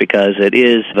yourself, because it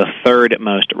is the 3rd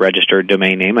most registered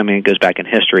domain name. I mean, it goes back in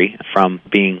history from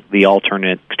being the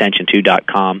alternate extension to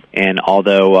 .com, and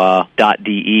although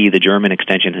 .de, the German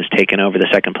extension, has taken over the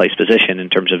second-place position in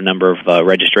terms of number of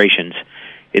registrations,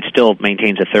 it still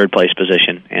maintains a 3rd-place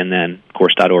position, and then, of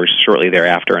course, .org shortly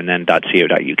thereafter, and then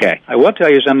 .co.uk. I will tell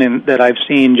you something that I've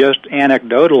seen just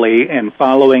anecdotally in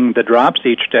following the drops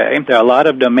each day. There are a lot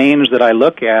of domains that I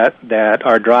look at that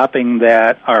are dropping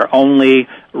that are only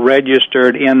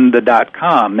registered in the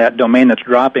 .com. That domain that's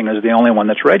dropping is the only one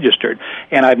that's registered.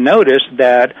 And I've noticed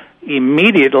that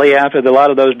immediately after a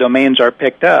lot of those domains are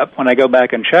picked up, when I go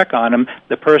back and check on them,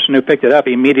 the person who picked it up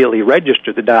immediately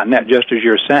registered the .net, just as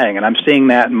you're saying. And I'm seeing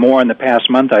that more in the past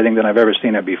month, I think, than I've ever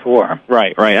seen it before.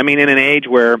 Right. I mean, in an age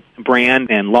where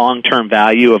brand and long-term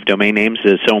value of domain names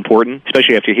is so important,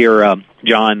 especially if you hear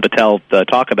John Battelle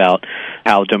talk about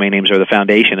how domain names are the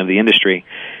foundation of the industry,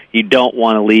 you don't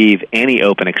want to leave any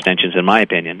open extensions, in my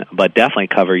opinion, but definitely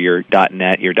cover your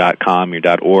 .net, your .com, your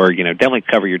 .org, definitely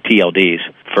cover your TLDs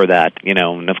for that,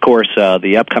 and of course,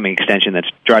 the upcoming extension that's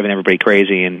driving everybody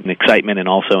crazy and excitement and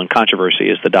also in controversy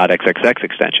is the .xxx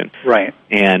extension. Right.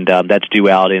 And that's due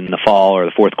out in the fall or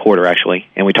the fourth quarter, actually,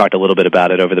 and we talked a little bit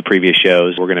about it over the previous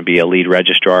shows. We're going to be a lead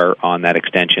registrar on that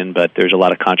extension, but there's a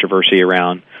lot of controversy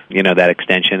around that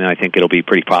extension, and I think it'll be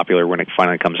pretty popular when it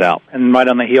finally comes out. And right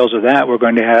on the heels of that, we're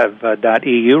going to have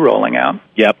 .eu rolling out.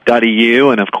 Yep, .eu,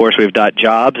 and of course we have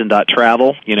 .jobs and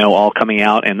 .travel, all coming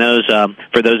out. And those,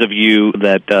 for those of you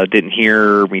that didn't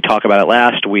hear me talk about it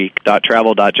last week,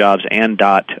 .travel, .jobs, and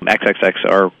 .xxx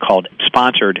are called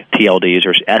sponsored TLDs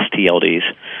or STLDs,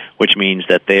 which means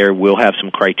that there will have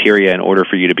some criteria in order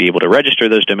for you to be able to register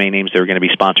those domain names. They're going to be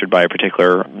sponsored by a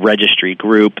particular registry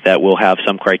group that will have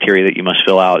some criteria that you must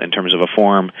fill out in terms of a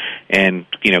form and,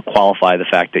 qualify the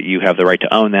fact that you have the right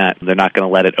to own that. They're not going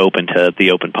to let it open to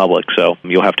the open public, so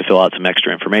you'll have to fill out some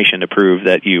extra information to prove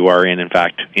that you are in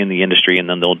fact, in the industry, and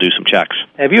then they'll do some checks.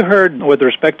 Have you heard, with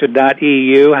respect to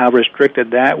 .eu, how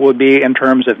restricted that will be in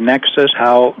terms of Nexus,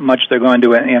 how much they're going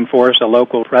to enforce a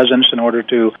local presence in order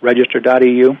to register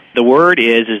 .eu? The word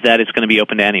is that it's going to be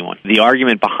open to anyone. The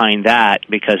argument behind that,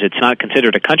 because it's not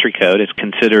considered a country code, it's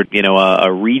considered,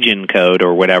 a region code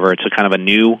or whatever. It's a kind of a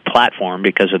new platform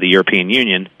because of the European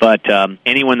Union. But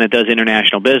anyone that does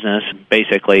international business,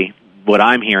 basically, what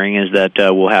I'm hearing is that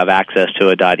we'll have access to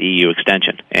a .eu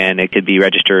extension, and it could be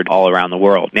registered all around the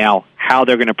world. Now, how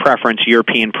they're going to preference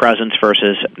European presence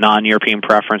versus non-European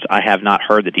preference, I have not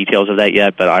heard the details of that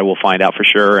yet, but I will find out for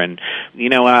sure. And,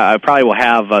 I probably will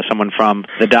have someone from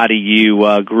the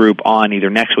 .eu group on either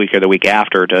next week or the week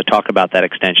after to talk about that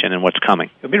extension and what's coming.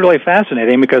 It'll be really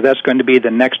fascinating because that's going to be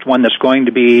the next one that's going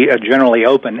to be a generally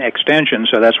open extension,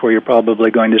 so that's where you're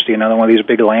probably going to see another one of these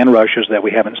big land rushes that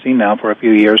we haven't seen now for a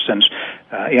few years since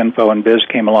Info and Biz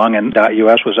came along and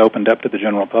 .us was opened up to the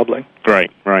general public.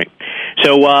 Right.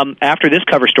 So after this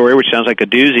cover story, which sounds like a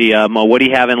doozy, what do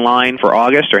you have in line for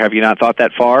August, or have you not thought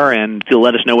that far? And to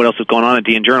let us know what else is going on at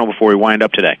DN Journal before we wind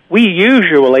up today. We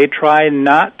usually try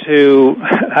not to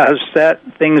set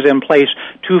things in place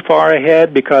too far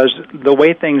ahead because the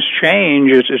way things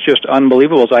change is just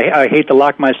unbelievable. So I hate to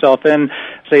lock myself in,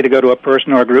 say to go to a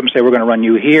person or a group and say we're going to run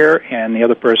you here and the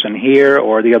other person here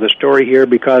or the other story here,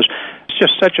 because it's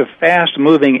just such a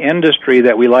fast-moving industry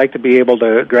that we like to be able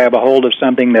to grab a hold of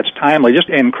something that's timely. Just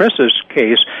in Chris's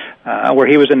case, where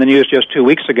he was in the news just 2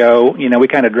 weeks ago, we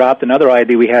kind of dropped another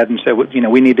idea we had and said,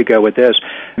 we need to go with this,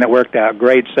 and it worked out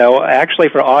great. So actually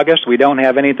for August, we don't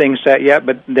have anything set yet,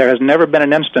 but there has never been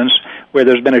an instance where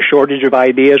there's been a shortage of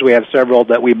ideas. We have several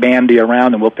that we bandy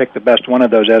around, and we'll pick the best one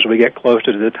of those as we get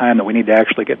closer to the time that we need to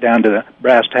actually get down to the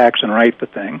brass tacks and write the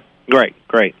thing. Great.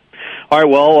 All right,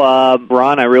 well,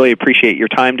 Ron, I really appreciate your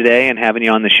time today and having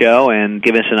you on the show and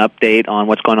give us an update on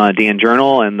what's going on at DN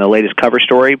Journal and the latest cover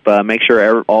story. But make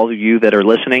sure all of you that are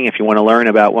listening, if you want to learn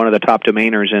about one of the top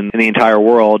domainers in the entire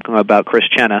world, about Chris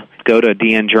Chenna, go to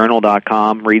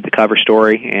dnjournal.com, read the cover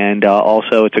story, and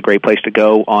also it's a great place to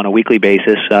go on a weekly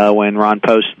basis when Ron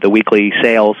posts the weekly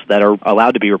sales that are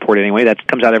allowed to be reported anyway. That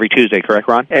comes out every Tuesday, correct,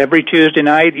 Ron? Every Tuesday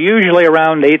night, usually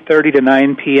around 8:30 to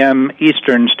 9 p.m.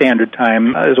 Eastern Standard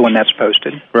Time is when that's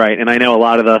posted. Right, and I know a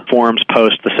lot of the forums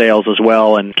post the sales as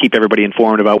well and keep everybody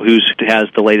informed about who has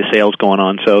the latest sales going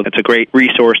on. So it's a great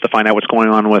resource to find out what's going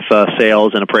on with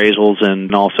sales and appraisals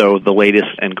and also the latest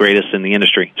and greatest in the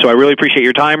industry. So I really appreciate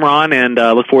your time, Ron, and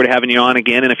look forward to having you on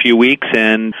again in a few weeks.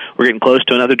 And we're getting close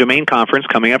to another domain conference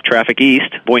coming up, Traffic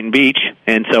East, Boynton Beach,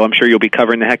 and so I'm sure you'll be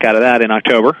covering the heck out of that in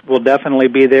October. We'll definitely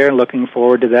be there. Looking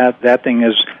forward to that. That thing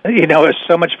is, it's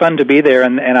so much fun to be there,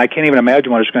 and I can't even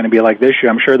imagine what it's going to be like this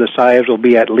year. I'm sure the size will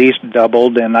be at least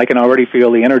doubled, and I can already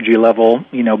feel the energy level,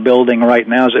 building right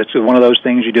now. It's one of those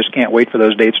things you just can't wait for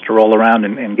those dates to roll around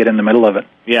and get in the middle of it.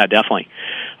 Yeah, definitely.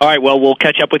 All right, well, we'll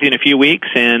catch up with you in a few weeks,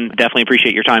 and definitely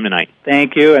appreciate your time tonight.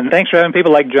 Thank you, and thanks for having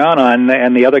people like John on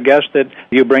and the other guests that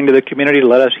you bring to the community to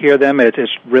let us hear them. It's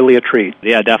really a treat.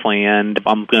 Yeah, definitely, and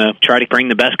I'm going to try to bring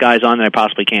the best guys on that I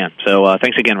possibly can. So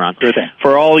thanks again, Ron. Sure thing.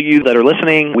 For all you that are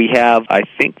listening, we have, I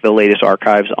think, the latest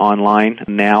archives online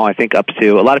now. I think up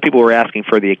to, a lot of people were asking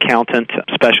for the accountant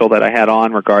special that I had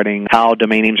on regarding how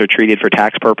domain names are treated for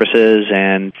tax purposes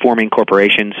and forming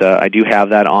corporations. I do have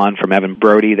that on from Evan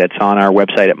Brody. That's on our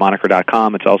website, at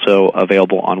moniker.com. It's also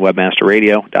available on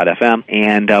webmasterradio.fm.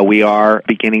 And we are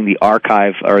beginning the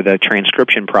archive or the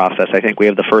transcription process. I think we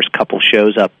have the first couple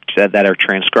shows up that are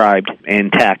transcribed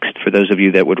in text for those of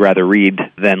you that would rather read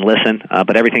than listen.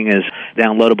 But everything is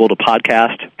downloadable to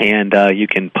podcast, and you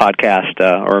can podcast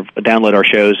or download our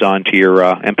shows onto your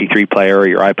MP3 player or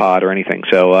your iPod or anything,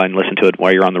 so and listen to it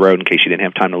while you're on the road in case you didn't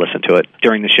have time to listen to it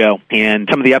during the show. And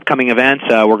some of the upcoming events,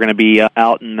 we're going to be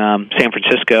out in San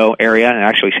Francisco area, and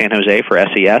actually San Jose for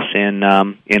SES in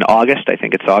August. I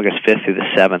think it's August 5th through the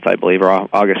 7th, I believe, or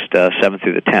August 7th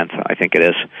through the 10th, I think it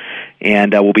is.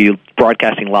 And we'll be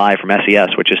broadcasting live from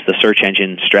SES, which is the Search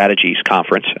Engine Strategies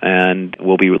Conference, and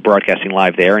we'll be broadcasting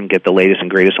live there and get the latest and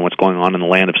greatest on what's going on in the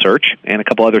land of search, and a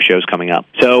couple other shows coming up.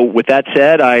 So with that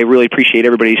said, I really appreciate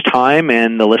everybody's time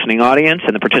and the listening audience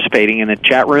and the participating in the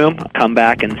chat room. Come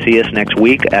back and see us next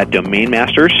week at Domain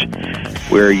Masters,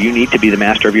 where you need to be the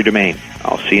master of your domain.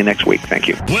 I'll see you next week. Thank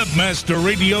you.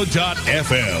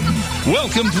 Webmasterradio.fm.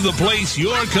 Welcome to the place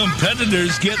your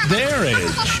competitors get their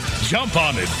edge. Jump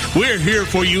on it. We're here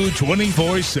for you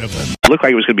 24/7. It looked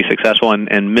like it was going to be successful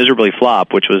and miserably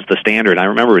flop, which was the Standard. I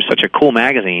remember it was such a cool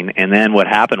magazine, and then what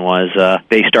happened was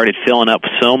they started filling up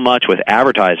so much with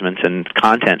advertisements, and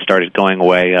content started going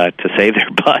away to save their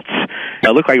butts. It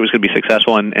looked like it was going to be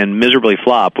successful and miserably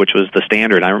flop, which was the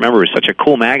Standard. I remember it was such a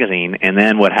cool magazine, and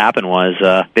then what happened was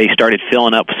they started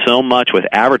filling up so much with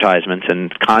advertisements,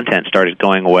 and content started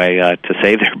going away to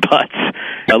save their butts.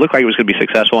 It looked like it was going to be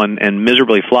successful and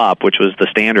miserably flop, which was the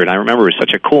Standard. I remember it was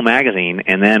such a cool magazine,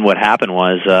 and then what happened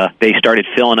was they started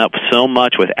filling up so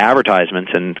much with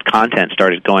advertisements, and content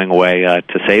started going away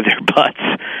to save their butts.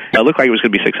 It looked like it was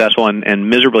going to be successful and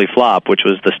miserably flop, which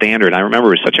was the Standard. I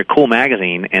remember it was such a cool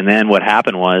magazine, and then what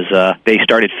happened was they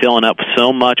started filling up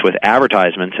so much with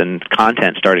advertisements, and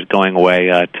content started going away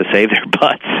to save their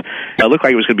butts. It looked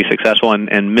like it was going to be successful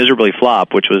and miserably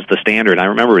flop, which was the Standard. I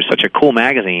remember it was such a cool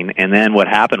magazine, and then what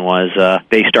happened was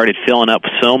they started filling up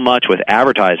so much with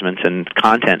advertisements, and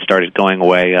content started going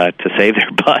away to save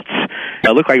their butts.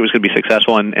 It looked like it was going to be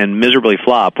successful and miserably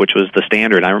flop, which was the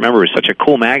Standard. I remember it was such a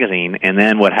cool magazine, and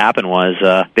then what happened was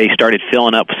they started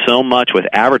filling up so much with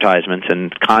advertisements,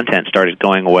 and content started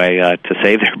going away to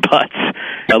save their butts.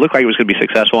 It looked like it was going to be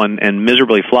successful and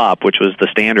miserably flop, which was the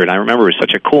Standard. I remember it was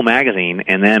such a cool magazine,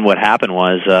 and then what happened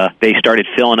was they started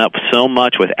filling up so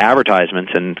much with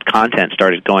advertisements, and content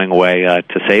started going away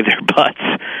to save their butts.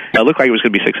 It looked like it was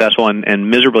going to be successful and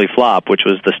miserably flop, which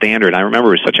was the Standard. I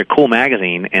remember it was such a cool magazine,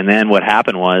 and then what happened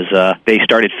was they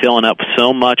started filling up so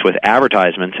much with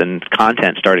advertisements, and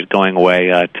content started going away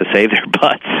to save their butts.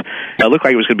 It looked like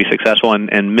it was going to be successful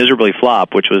and miserably flop,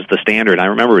 which was the Standard.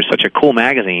 I remember it was such a cool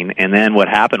magazine, and then what happened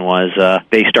was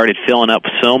they started filling up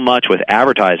so much with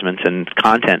advertisements, and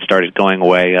content started going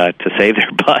away to save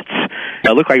their butts.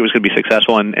 It looked like it was going to be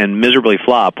successful and miserably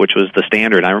flop, which was the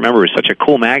Standard. I remember it was such a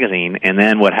cool magazine, and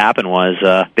then what happened was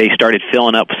they started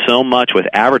filling up so much with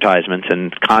advertisements,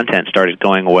 and content started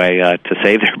going away to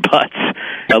save their butts.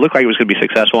 It looked like it was going to be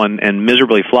successful and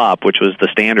miserably flop, which was the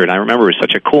Standard. I remember it was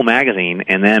such a cool magazine,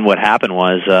 and then what happened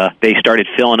was they started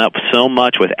filling up so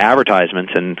much with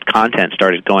advertisements, and content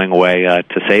started going away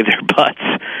to save their butts.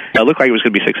 It looked like it was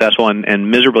going to be successful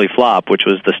and miserably flop, which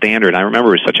was the Standard. I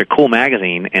remember it was such a cool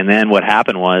magazine, and then what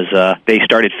happened was they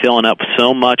started filling up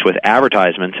so much with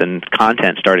advertisements, and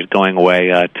content started going away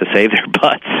to save their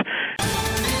butts.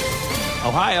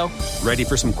 Ohio, ready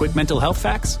for some quick mental health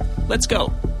facts? Let's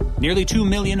go. Nearly 2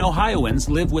 million Ohioans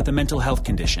live with a mental health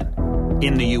condition.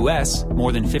 In the U.S.,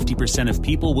 more than 50% of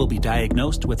people will be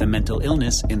diagnosed with a mental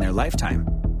illness in their lifetime.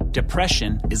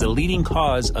 Depression is a leading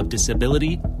cause of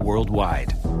disability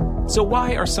worldwide. So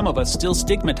why are some of us still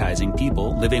stigmatizing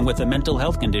people living with a mental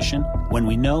health condition when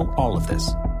we know all of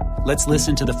this? Let's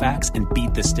listen to the facts and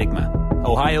beat the stigma.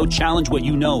 Ohio, challenge what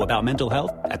you know about mental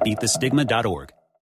health at beatthestigma.org.